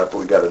not good enough, but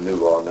we got a new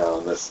law now,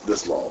 and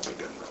this law will be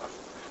good enough.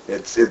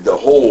 The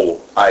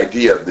whole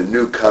idea of the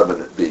new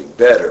covenant being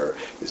better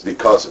is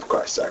because of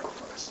Christ's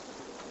sacrifice.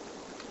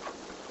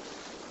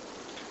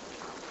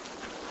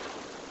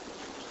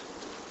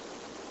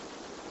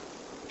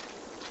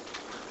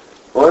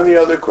 Well, any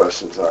other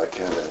questions I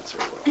can't answer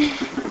well?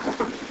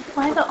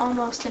 Why the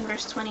almost in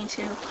verse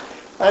 22?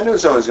 I knew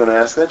someone was going to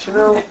ask that.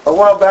 A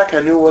while back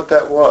I knew what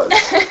that was.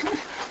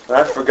 And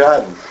I've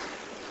forgotten.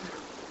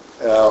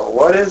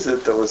 What is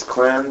it that was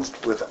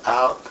cleansed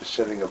without the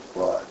shedding of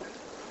blood?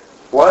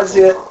 Was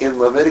it in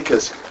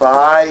Leviticus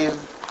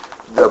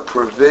 5 the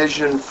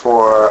provision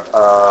for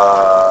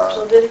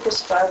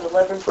Leviticus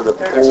 5:11 for the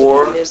 13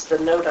 poor? Is the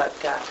note I've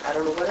got. I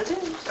don't know what it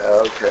is.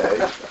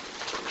 Okay.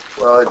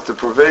 Well, it's the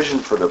provision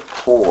for the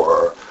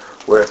poor,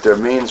 where if their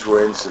means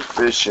were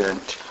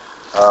insufficient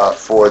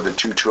for the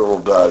 2 turtle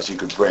doves, you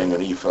could bring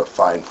an ephah of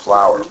fine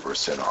flour for a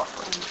sin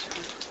offering.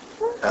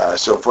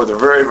 So for the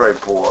very, very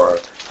poor,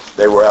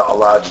 they were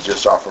allowed to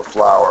just offer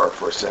flour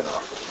for a sin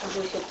offering.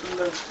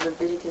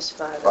 Leviticus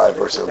 5. 5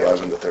 verse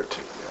 11 to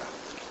 13,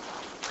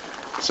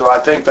 yeah. So I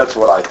think that's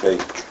what I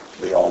think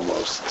the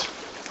almost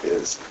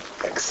is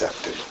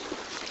accepted.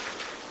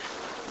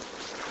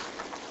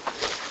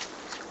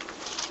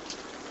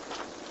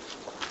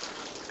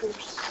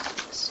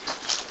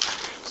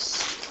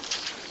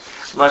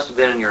 Must have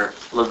been in your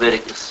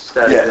Leviticus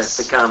study Yes.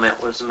 that the comment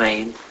was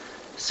made.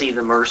 See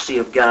the mercy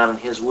of God and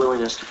His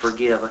willingness to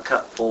forgive, a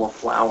cupful of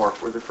flour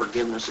for the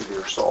forgiveness of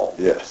your soul.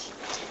 Yes.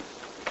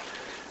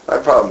 My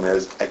problem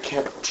is I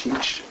can't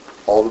teach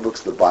all the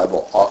books of the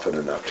Bible often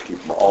enough to keep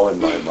them all in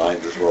my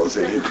mind as well as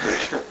they need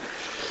to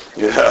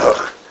be.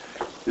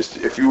 Just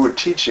if you were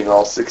teaching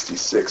all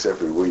 66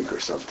 every week or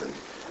something,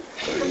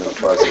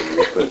 twice a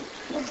week. But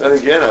then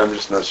again, I'm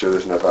just not sure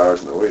there's enough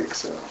hours in the week.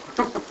 So.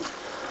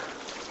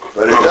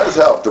 But it does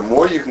help. The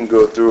more you can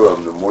go through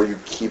them, the more you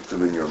keep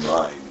them in your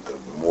mind, the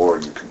more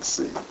you can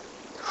see.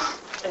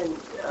 And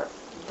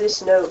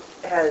this note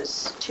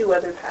has 2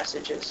 other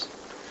passages.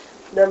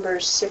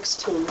 Numbers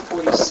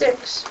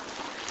 16:46,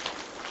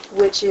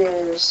 which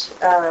is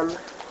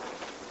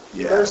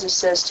Moses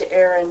says to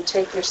Aaron,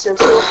 "Take your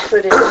censer and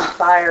put it in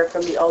fire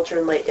from the altar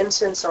and lay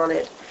incense on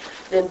it.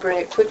 Then bring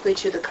it quickly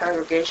to the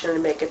congregation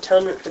and make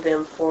atonement for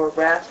them, for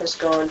wrath has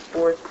gone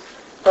forth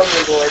from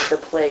the Lord, the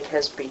plague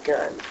has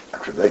begun."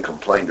 After they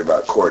complained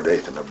about Korah,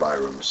 Dathan, and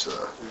Abiram's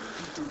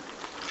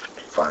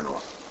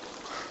final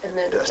And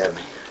then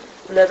destiny.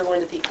 another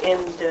one at the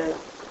end,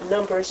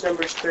 Numbers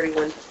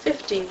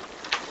 31:50.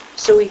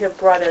 So we have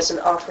brought as an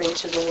offering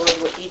to the Lord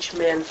what each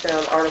man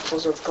found: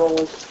 articles of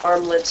gold,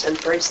 armlets and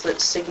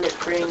bracelets, signet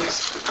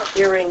rings,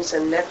 earrings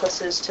and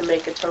necklaces, to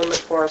make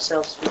atonement for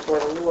ourselves before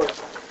the Lord.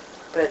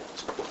 But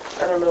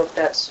I don't know if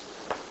that's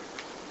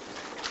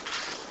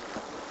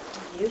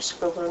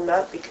useful or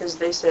not because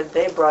they said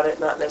they brought it,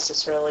 not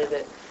necessarily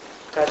that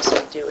God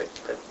said do it.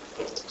 But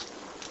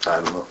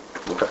I don't know.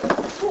 Okay.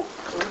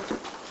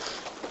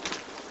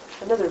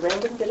 another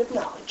random bit of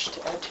knowledge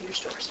to add to your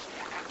stories.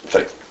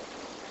 Thank you.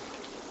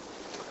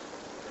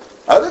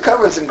 Other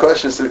comments and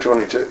questions through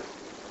 22?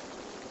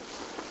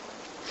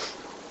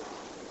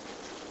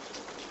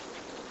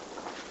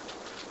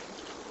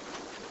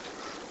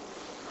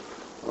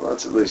 Well,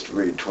 let's at least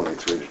read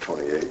 23 to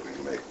 28. We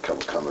can make a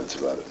couple comments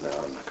about it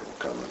now and a couple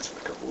comments in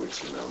a couple weeks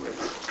from now, maybe.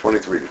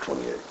 23 to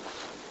 28.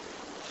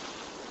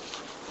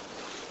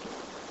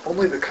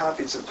 Only the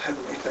copies of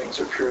heavenly things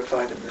are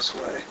purified in this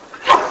way.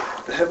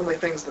 The heavenly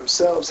things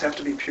themselves have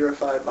to be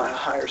purified by a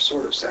higher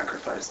sort of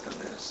sacrifice than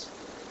this.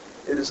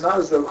 It is not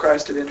as though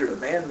Christ had entered a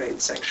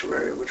man-made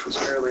sanctuary, which was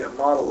merely a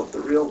model of the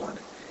real one.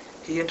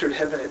 He entered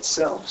heaven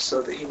itself,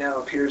 so that he now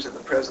appears in the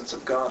presence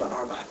of God on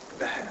our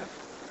behalf.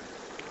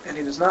 And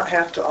he does not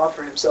have to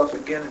offer himself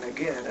again and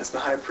again, as the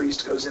high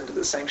priest goes into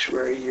the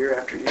sanctuary year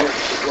after year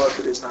with the blood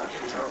that is not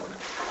his own.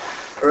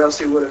 Or else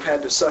he would have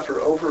had to suffer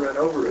over and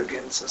over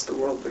again since the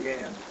world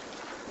began.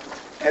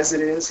 As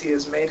it is, he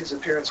has made his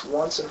appearance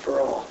once and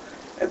for all,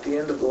 at the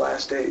end of the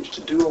last age,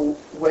 to do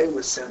away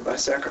with sin by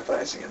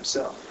sacrificing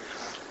himself.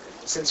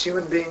 Since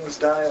human beings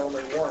die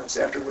only once,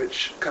 after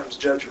which comes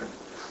judgment,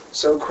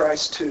 so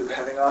Christ too,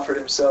 having offered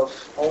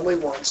himself only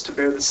once to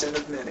bear the sin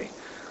of many,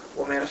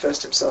 will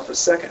manifest himself a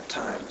second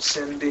time,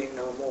 sin being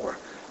no more,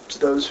 to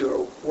those who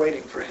are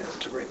waiting for him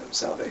to bring them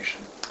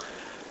salvation.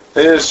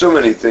 There's so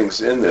many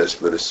things in this,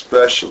 but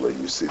especially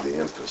you see the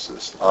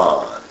emphasis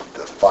on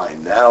the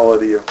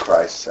finality of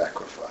Christ's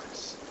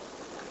sacrifice.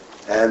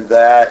 And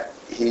that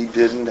he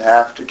didn't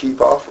have to keep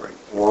offering.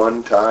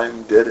 One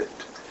time did it.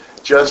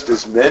 Just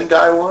as men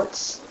die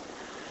once,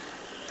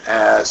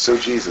 so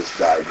Jesus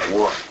died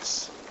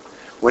once.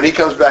 When he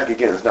comes back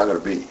again, it's not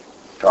going to be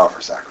to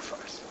offer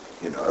sacrifice.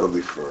 It'll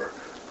be for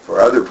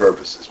other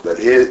purposes. But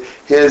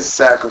his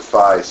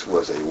sacrifice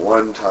was a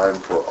one-time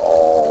for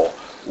all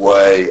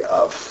way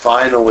of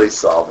finally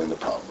solving the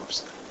problem of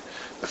sin.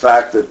 The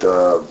fact that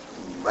the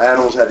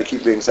animals had to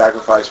keep being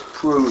sacrificed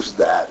proves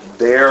that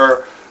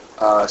their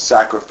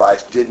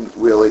sacrifice didn't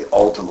really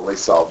ultimately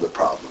solve the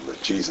problem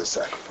that Jesus'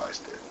 sacrifice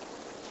did.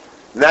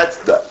 And that's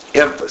the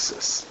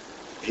emphasis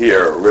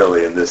here,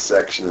 really, in this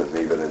section and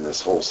even in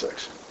this whole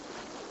section.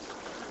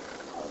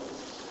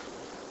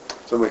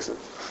 Does that make sense?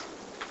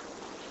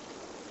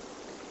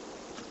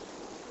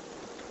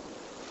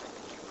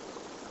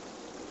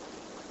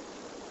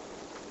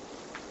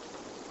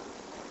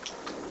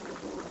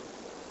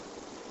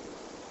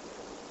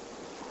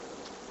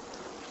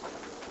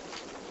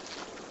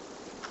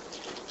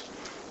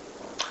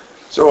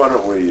 So why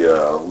don't we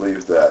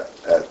leave that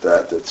at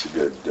that? That's a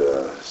good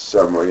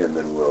summary, and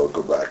then we'll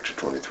go back to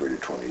 23 to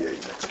 28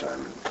 next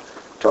time and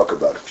talk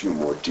about a few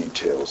more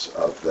details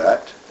of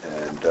that.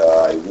 And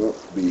I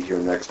won't be here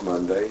next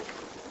Monday,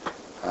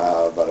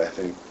 but I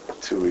think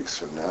 2 weeks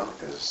from now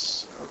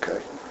is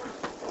okay.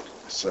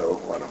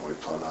 So why don't we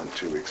plan on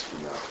 2 weeks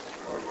from now?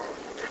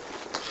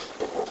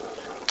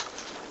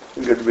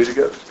 Good to be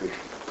together.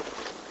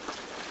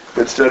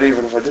 Good study,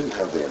 even if I didn't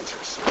have the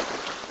answers.